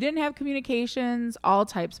 And if you didn't have communications, all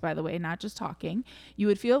types, by the way, not just talking, you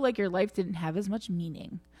would feel like your life didn't have as much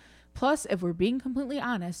meaning. Plus, if we're being completely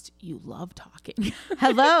honest, you love talking.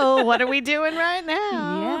 Hello, what are we doing right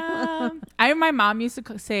now? Yeah. My mom used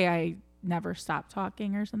to say I never stop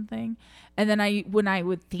talking or something. And then when I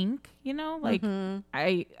would think, like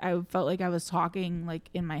I felt like I was talking like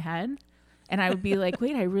in my head. And I would be like,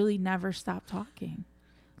 wait, I really never stopped talking.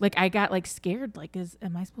 Like I got like scared. Like,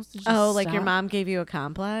 am I supposed to just like your mom gave you a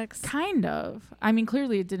complex? Kind of. I mean,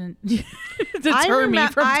 clearly it didn't deter me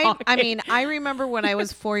from talking. I mean, I remember when I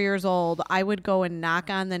was 4 years old, I would go and knock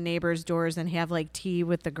on the neighbors' doors and have like tea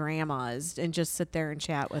with the grandmas and just sit there and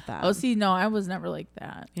chat with them. Oh, see, no, I was never like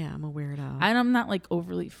that. Yeah, I'm a weirdo. And I'm not like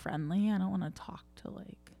overly friendly. I don't want to talk to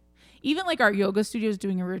like. Even like our yoga studio is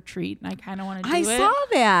doing a retreat, and I kind of want to do it. I saw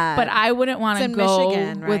that, but I wouldn't want to go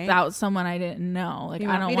Michigan, right? without someone I didn't know. Like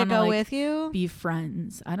I don't want to go like, with you. Be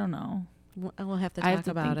friends. I don't know. We'll have to talk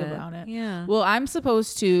about it. Yeah. Well, I'm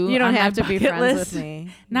supposed to. You don't have to be friends list. with me.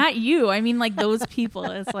 Not you. I mean, like those people.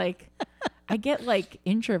 It's like I get like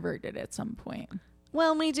introverted at some point.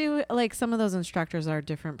 Well, we do like some of those instructors are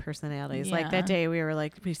different personalities. Yeah. Like that day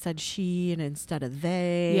we said she and instead of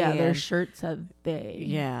they. Yeah, their shirt said they.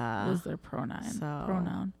 Yeah. Was their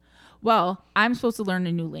pronoun. Well, I'm supposed to learn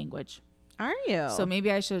a new language. Are you? So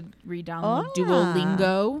maybe I should re-download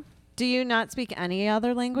Duolingo. Do you not speak any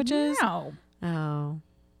other languages? No. Oh.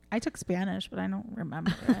 I took Spanish, but I don't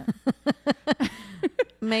remember it.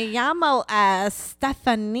 Me llamo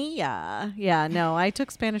Estefania. Yeah, no, I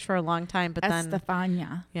took Spanish for a long time, but then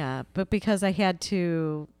Estefania. Yeah, but because I had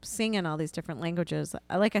to sing in all these different languages,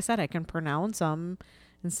 like I said, I can pronounce them,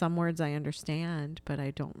 and some words I understand, but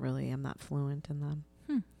I don't really. I'm not fluent in them.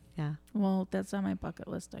 Yeah. Well, that's on my bucket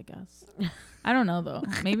list, I guess. I don't know though.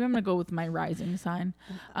 Maybe I'm gonna go with my rising sign.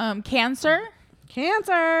 Cancer.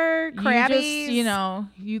 Crabbies.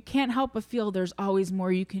 You can't help but feel there's always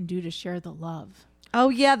more you can do to share the love. Oh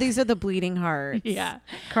yeah, these are the bleeding hearts. Yeah.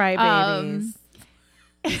 Crybabies.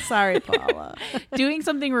 Sorry, Paula. Doing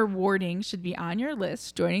something rewarding should be on your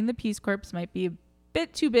list. Joining the Peace Corps might be a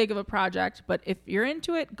bit too big of a project, but if you're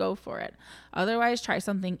into it, go for it. Otherwise, try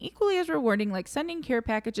something equally as rewarding like sending care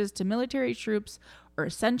packages to military troops or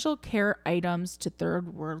essential care items to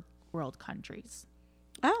third world countries.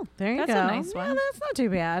 Oh, there you go. That's a nice one. Yeah, that's not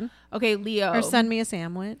too bad. Okay, Leo. Or send me a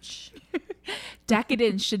sandwich.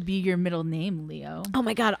 Decadence should be your middle name, Leo. Oh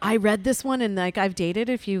my God. I read this one and like I've dated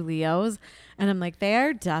a few Leos and I'm like,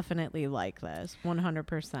 they're definitely like this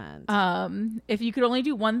 100%. If you could only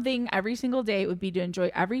do one thing every single day, it would be to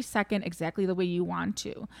enjoy every second exactly the way you want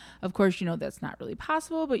to. Of course, that's not really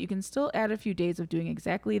possible, but you can still add a few days of doing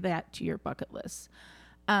exactly that to your bucket list.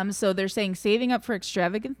 So they're saying saving up for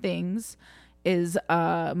extravagant things is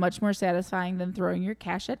much more satisfying than throwing your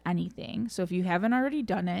cash at anything. So if you haven't already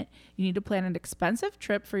done it, you need to plan an expensive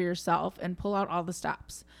trip for yourself and pull out all the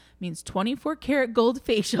stops. It means 24 karat gold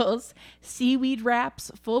facials, seaweed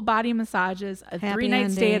wraps, full body massages, a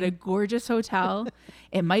 3-night stay at a gorgeous hotel.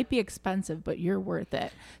 It might be expensive, but you're worth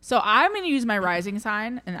it. So I'm going to use my rising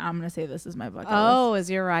sign, and I'm going to say this is my bucket list. Oh,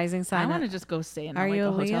 is your rising sign? I want to just go stay in a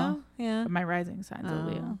hotel. Leo? Yeah. But my rising sign's a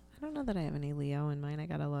Leo. I don't know that I have any Leo in mine. I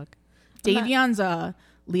got to look. Davion's a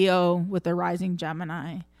Leo with a rising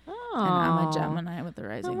Gemini. Oh. And I'm a Gemini with the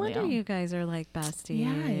rising Leo. No wonder you guys are like besties.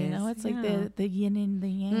 Yeah, you know, it's like the yin and the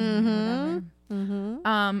yang.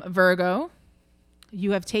 Virgo.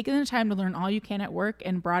 You have taken the time to learn all you can at work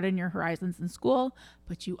and broaden your horizons in school,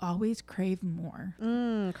 but you always crave more.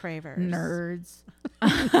 Cravers. Nerds.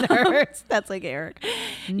 Nerds. That's like Eric.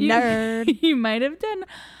 Nerd. You might have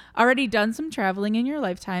already done some traveling in your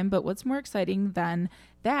lifetime, but what's more exciting than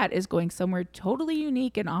that is going somewhere totally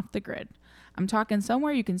unique and off the grid. I'm talking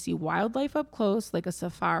somewhere you can see wildlife up close, like a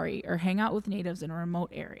safari, or hang out with natives in a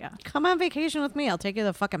remote area. Come on vacation with me. I'll take you to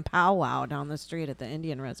the fucking powwow down the street at the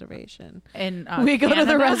Indian reservation. And we go to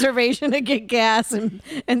the reservation to get gas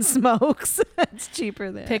and smokes. It's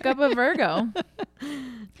cheaper there. Pick up a Virgo.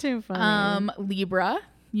 Too funny. Libra.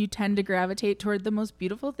 You tend to gravitate toward the most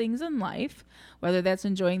beautiful things in life, whether that's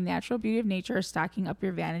enjoying the natural beauty of nature or stocking up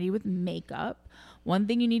your vanity with makeup. One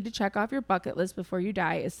thing you need to check off your bucket list before you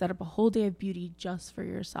die is set up a whole day of beauty just for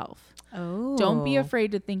yourself. Oh. Don't be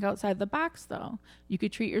afraid to think outside the box, though. You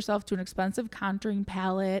could treat yourself to an expensive contouring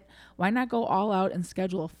palette. Why not go all out and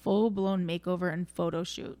schedule a full-blown makeover and photo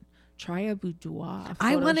shoot? Try a boudoir.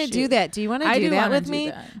 I want to do that. Do you want to do that with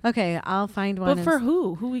me? Okay, I'll find one. But for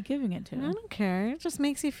who? Who are we giving it to? I don't care. It just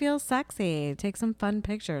makes you feel sexy. Take some fun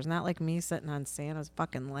pictures. Not like me sitting on Santa's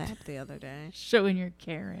fucking lap the other day. Showing your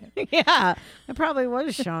carrot. Yeah, I probably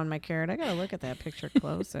was showing my carrot. I got to look at that picture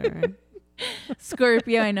closer.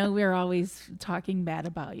 Scorpio, I know we're always talking bad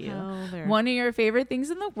about you. Oh, one of your favorite things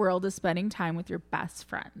in the world is spending time with your best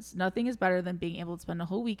friends. Nothing is better than being able to spend a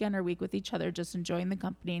whole weekend or week with each other, just enjoying the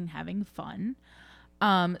company and having fun.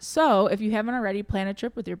 So if you haven't already, plan a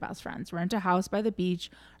trip with your best friends. Rent a house by the beach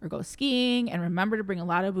or go skiing, and remember to bring a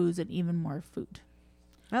lot of booze and even more food.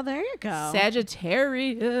 Well, there you go.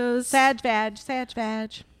 Sagittarius. Sag vag.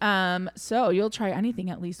 So you'll try anything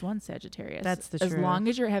at least once, Sagittarius. That's the truth. truth. As long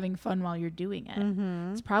as you're having fun while you're doing it.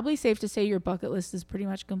 Mm-hmm. It's probably safe to say your bucket list is pretty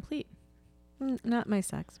much complete. Not my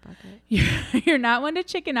sex bucket. You're not one to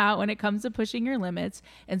chicken out when it comes to pushing your limits,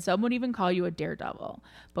 and some would even call you a daredevil.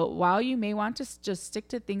 But while you may want to just stick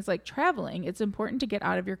to things like traveling, it's important to get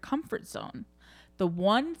out of your comfort zone. The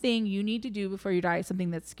one thing you need to do before you die is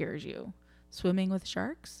something that scares you. Swimming with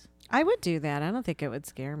sharks? I would do that. I don't think it would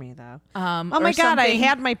scare me, though. Oh my God, I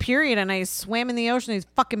had my period and I swam in the ocean. These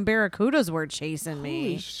fucking barracudas were chasing me.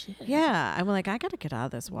 Holy shit. Yeah. I'm like, I got to get out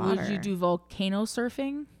of this water. Would you do volcano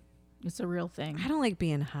surfing? It's a real thing. I don't like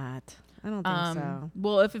being hot. I don't think so.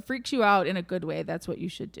 Well, if it freaks you out in a good way, that's what you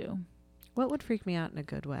should do. What would freak me out in a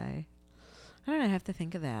good way? I don't know. I have to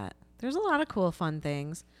think of that. There's a lot of cool, fun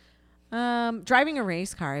things. Driving a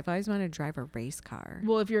race car. I've always wanted to drive a race car.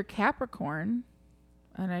 Well, if you're Capricorn,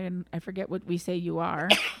 and I forget what we say you are.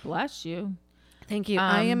 Bless you. Thank you.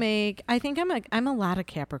 I think I'm a lot of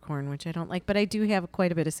Capricorn, which I don't like, but I do have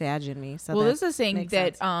quite a bit of Sag in me. So this is saying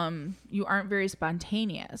that you aren't very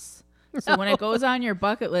spontaneous. So when it goes on your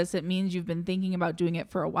bucket list, it means you've been thinking about doing it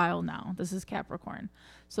for a while now. This is Capricorn.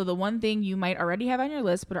 So the one thing you might already have on your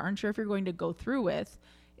list, but aren't sure if you're going to go through with,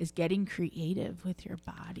 is getting creative with your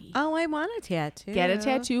body. Oh, I want a tattoo. Get a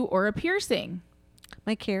tattoo or a piercing.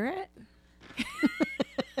 My carrot?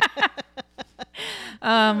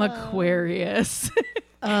 Aquarius.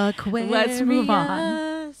 Aquarius. Let's move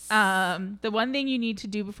on. The one thing you need to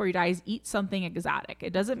do before you die is eat something exotic.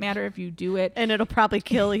 It doesn't matter if you do it, and it'll probably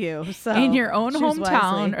kill you. So in your own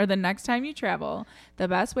hometown wisely. Or the next time you travel. The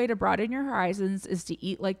best way to broaden your horizons is to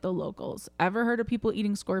eat like the locals. Ever heard of people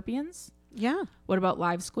eating scorpions? Yeah. What about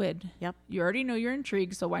live squid? Yep. You already know you're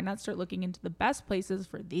intrigued, so why not start looking into the best places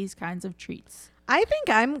for these kinds of treats? I think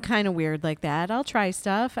I'm kind of weird like that. I'll try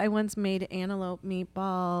stuff. I once made antelope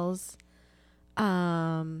meatballs.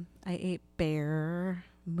 I ate bear,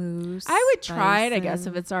 moose. I would try it, I guess,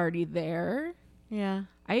 if it's already there. Yeah.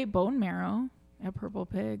 I ate bone marrow at Purple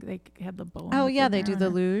Pig. They had the bone. Oh, yeah. They marrow do the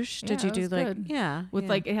luge. Yeah, Did you it do was like, good. yeah. With yeah.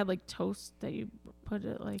 like, it had like toast that you put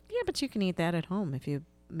it like. Yeah, but you can eat that at home if you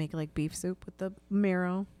make like beef soup with the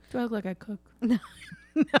marrow. Do I look like I cook? No.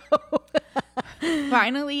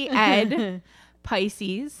 Finally, Ed,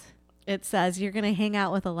 Pisces. It says you're going to hang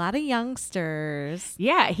out with a lot of youngsters.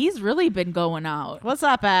 Yeah, he's really been going out. What's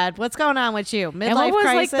up, Ed? What's going on with you? Midlife and what was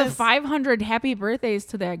crisis? like the 500 happy birthdays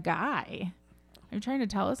to that guy? Are you trying to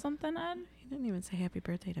tell us something, Ed? He didn't even say happy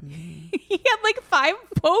birthday to me. He had like 5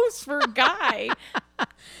 posts for a guy.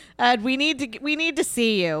 Ed, we need to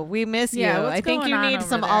see you. We miss you. Yeah, what's I think going you on need over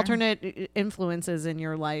some there? alternate influences in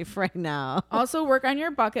your life right now. Also, work on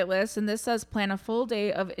your bucket list, and this says plan a full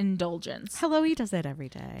day of indulgence. Hello, he does that every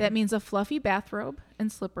day. That means a fluffy bathrobe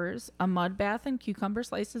and slippers, a mud bath and cucumber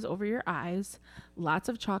slices over your eyes, lots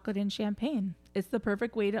of chocolate and champagne. It's the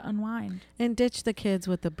perfect way to unwind. And ditch the kids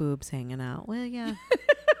with the boobs hanging out. Well, yeah.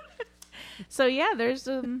 So yeah, there's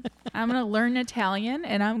I'm gonna learn Italian,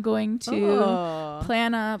 and I'm going to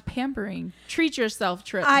plan a pampering, treat yourself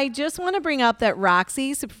trip. I just want to bring up that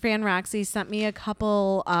Roxy, Superfan Roxy, sent me a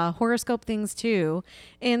couple horoscope things too.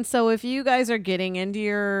 And so if you guys are getting into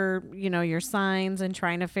your signs and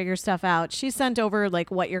trying to figure stuff out, she sent over like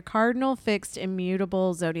what your cardinal, fixed,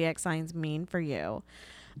 immutable zodiac signs mean for you.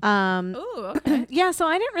 Okay. Yeah, so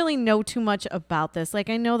I didn't really know too much about this. Like,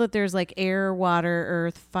 I know that there's like air, water,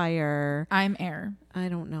 earth, fire. I'm air. I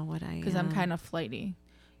don't know what I am. Because I'm kind of flighty.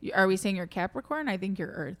 Are we saying you're Capricorn? I think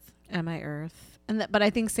you're earth. Am I earth? But I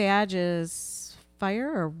think Sag is fire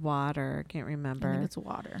or water. I can't remember. I think it's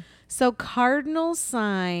water. So cardinal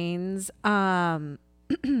signs,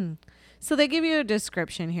 so they give you a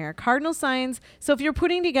description here. Cardinal signs. So if you're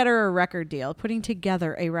putting together a record deal,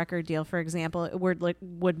 for example, it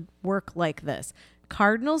would work like this.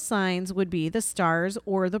 Cardinal signs would be the stars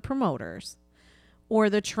or the promoters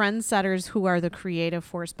or the trendsetters who are the creative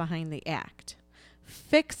force behind the act.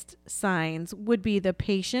 Fixed signs would be the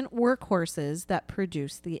patient workhorses that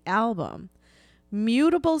produce the album.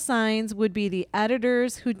 Mutable signs would be the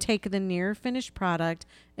editors who take the near finished product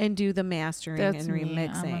and do the mastering and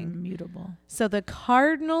remixing. I'm mutable. So the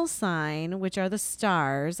cardinal sign, which are the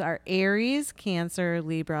stars, are Aries, Cancer,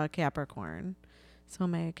 Libra, Capricorn. So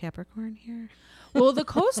am I a Capricorn here? Well, the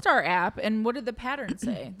CoStar app, and what did the pattern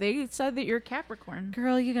say? They said that you're Capricorn.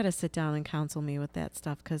 Girl, you got to sit down and counsel me with that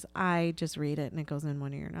stuff because I just read it and it goes in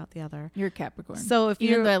one ear and out the other. You're Capricorn. So if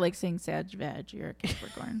Even though I like saying Sag Vag, you're a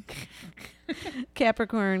Capricorn.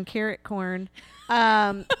 Capricorn, carrot corn.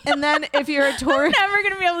 And then if you're a Taurus, I'm never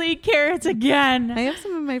gonna be able to eat carrots again. I have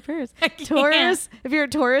some in my purse. Taurus. If you're a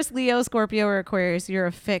Taurus, Leo, Scorpio, or Aquarius, you're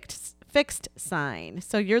a fixed sign.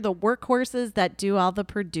 So you're the workhorses that do all the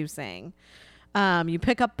producing. You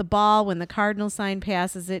pick up the ball when the cardinal sign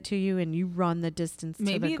passes it to you, and you run the distance to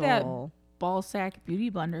the goal. Maybe that ball sack beauty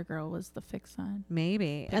blender girl was the fixed sign.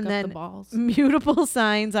 Maybe. Pick and up then the balls. Mutable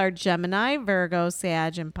signs are Gemini, Virgo,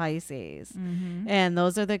 Sag, and Pisces. Mm-hmm. And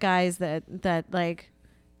those are the guys that like,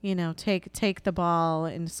 take the ball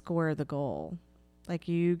and score the goal. Like,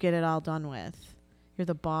 you get it all done with. You're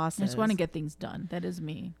the boss. I just want to get things done. That is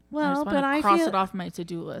me. Well, I cross it off my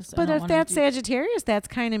to-do list. But if that's Sagittarius, that's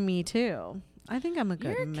kind of me too. I think I'm a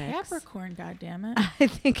good You're mix. Capricorn, goddammit. I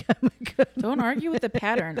think I'm a good Don't argue with the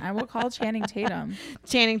pattern. I will call Channing Tatum.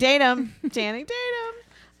 Channing Tatum.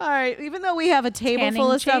 All right. Even though we have a table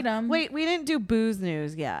full of stuff. Wait, we didn't do booze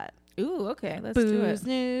news yet. Ooh, okay. Let's do it.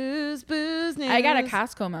 Booze news. I got a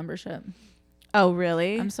Costco membership. Oh,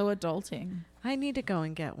 really? I'm so adulting. I need to go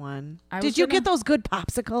and get one. Did Did you get those good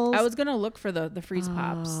popsicles? I was going to look for the freeze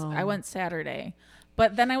pops. I went Saturday.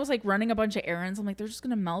 But then I was like running a bunch of errands. I'm like, they're just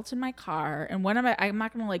going to melt in my car. And when I'm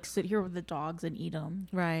not going to like sit here with the dogs and eat them.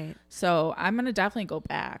 Right. So I'm going to definitely go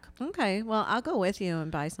back. Okay. Well, I'll go with you and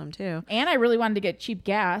buy some too. And I really wanted to get cheap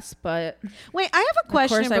gas, but wait, I have a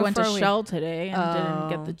question. Of course, I went to Shell today and didn't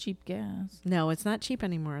get the cheap gas. No, it's not cheap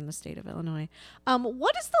anymore in the state of Illinois.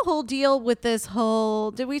 What is the whole deal with this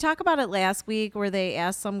whole? Did we talk about it last week where they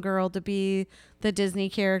asked some girl to be the Disney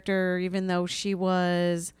character, even though she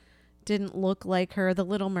didn't look like her? The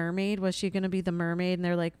Little Mermaid, was she going to be the mermaid? And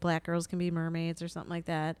they're like, black girls can be mermaids or something like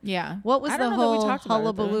that. Yeah. What was the whole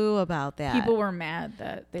hullabaloo about that? People were mad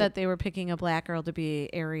that they were picking a black girl to be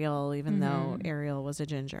Ariel, even though Ariel was a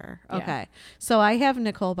ginger. Yeah. Okay. So I have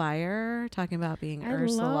Nicole Byer talking about being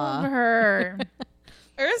Ursula. I love her.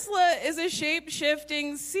 Ursula is a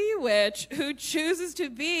shape-shifting sea witch who chooses to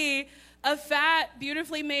be a fat,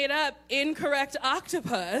 beautifully made up, incorrect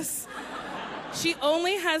octopus. She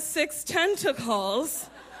only has 6 tentacles,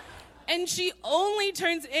 and she only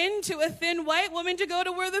turns into a thin white woman to go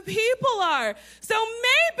to where the people are. So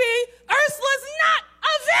maybe Ursula's not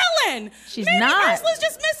a villain. Maybe not. Ursula's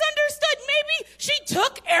just misunderstood. Maybe she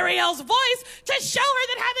took Ariel's voice to show her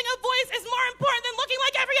that having a voice is more important than looking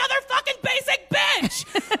like every other fucking basic bitch.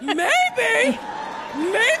 Maybe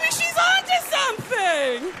she's onto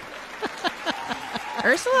something.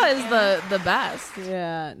 Ursula is the best.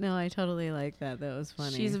 Yeah, no, I totally like that. That was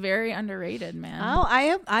funny. She's very underrated, man. Oh,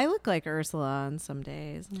 I look like Ursula on some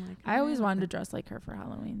days. I'm like, I always wanted to dress like her for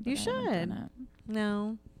Halloween. You should.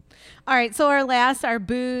 No. All right, so our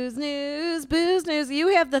booze news. You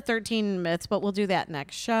have the 13 myths, but we'll do that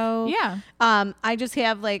next show. Yeah. I just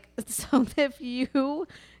have so if you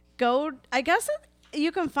go, I guess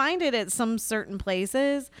you can find it at some certain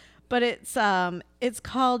places, but it's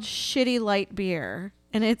called Shitty Light Beer.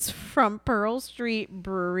 And it's from Pearl Street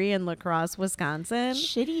Brewery in La Crosse, Wisconsin.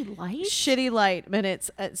 Shitty Light? Shitty Light. And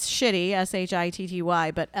it's shitty,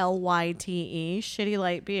 SHITTY, but LYTE, Shitty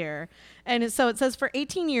Light Beer. And so it says, for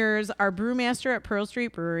 18 years, our brewmaster at Pearl Street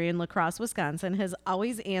Brewery in La Crosse, Wisconsin, has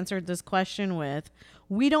always answered this question with,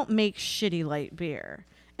 we don't make shitty light beer.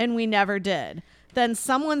 And we never did. Then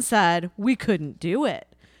someone said, we couldn't do it.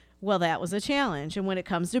 Well, that was a challenge. And when it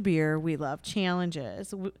comes to beer, we love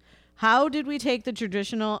challenges. How did we take the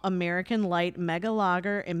traditional American light mega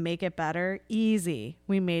lager and make it better? Easy.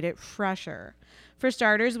 We made it fresher. For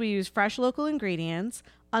starters, we use fresh local ingredients.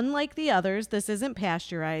 Unlike the others, this isn't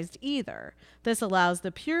pasteurized either. This allows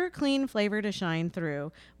the pure, clean flavor to shine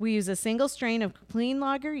through. We use a single strain of clean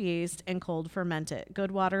lager yeast and cold ferment it.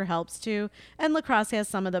 Good water helps too. And La Crosse has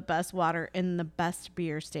some of the best water in the best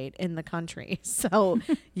beer state in the country. So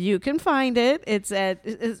you can find it.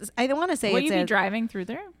 I don't want to say Will it's you be driving through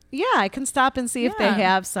there? Yeah, I can stop and see if they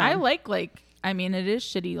have some. I I mean, it is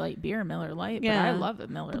Shitty Light Beer, Miller Light, but I love it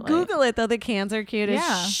Miller Light. Google it, though. The cans are cute. It's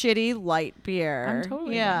Shitty Light Beer. I'm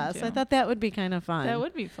totally so I thought that would be kind of fun. That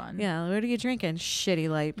would be fun. Yeah, what are you drinking? Shitty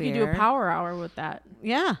Light Beer. You could do a power hour with that.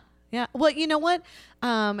 Yeah. Yeah. Well, you know what?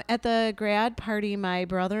 At the grad party, my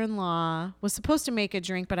brother-in-law was supposed to make a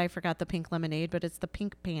drink, but I forgot the pink lemonade, but it's the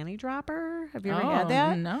pink panty dropper. Have you ever had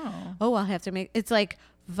that? No. Oh, I'll have to make it's like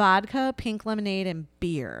vodka, pink lemonade, and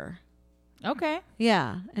beer. Okay.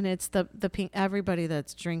 Yeah, and it's the pink. Everybody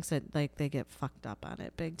that drinks it, they get fucked up on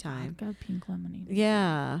it big time. I've got pink lemonade.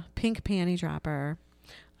 Yeah, pink panty dropper.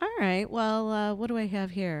 All right. Well, what do I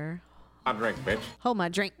have here? My drink, bitch. Hold my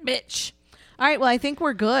drink, bitch. All right, well, I think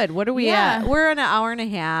we're good. What are we at? We're an hour and a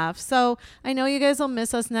half. So I know you guys will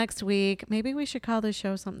miss us next week. Maybe we should call this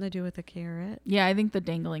show something to do with a carrot. Yeah, I think the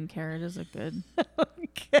dangling carrot is a good,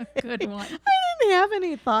 good one. I didn't have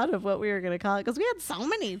any thought of what we were going to call it because we had so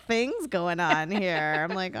many things going on here.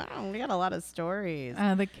 I'm like, we got a lot of stories.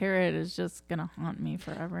 The carrot is just going to haunt me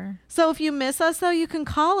forever. So if you miss us, though, you can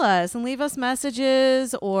call us and leave us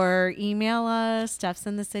messages or email us,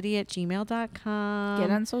 stuffsinthecity@gmail.com.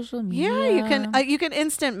 Get on social media. Yeah, you can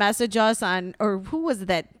instant message us on, or who was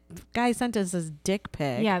that guy sent us his dick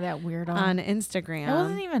pic? Yeah, that weirdo on Instagram. It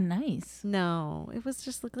wasn't even nice. No, it was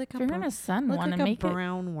just look like if you're gonna send one and like make a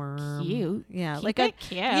brown worm. Cute. Yeah, Keep like it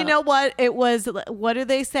cute. You know what? It was. What do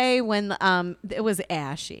they say when it was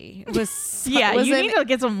ashy? It was. Yeah, you need to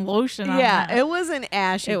get some lotion on that. It was an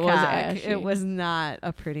ashy. It cock. was ashy. It was not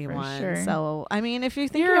a pretty one. Sure. So I mean, if you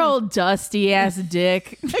think your old dusty ass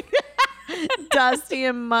dick. Dusty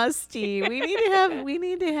and musty. We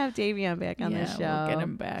need to have Davion back on the show. We'll get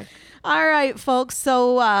him back. All right, folks.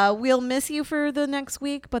 So we'll miss you for the next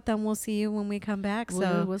week, but then we'll see you when we come back.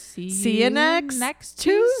 So we'll see you next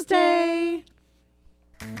Tuesday.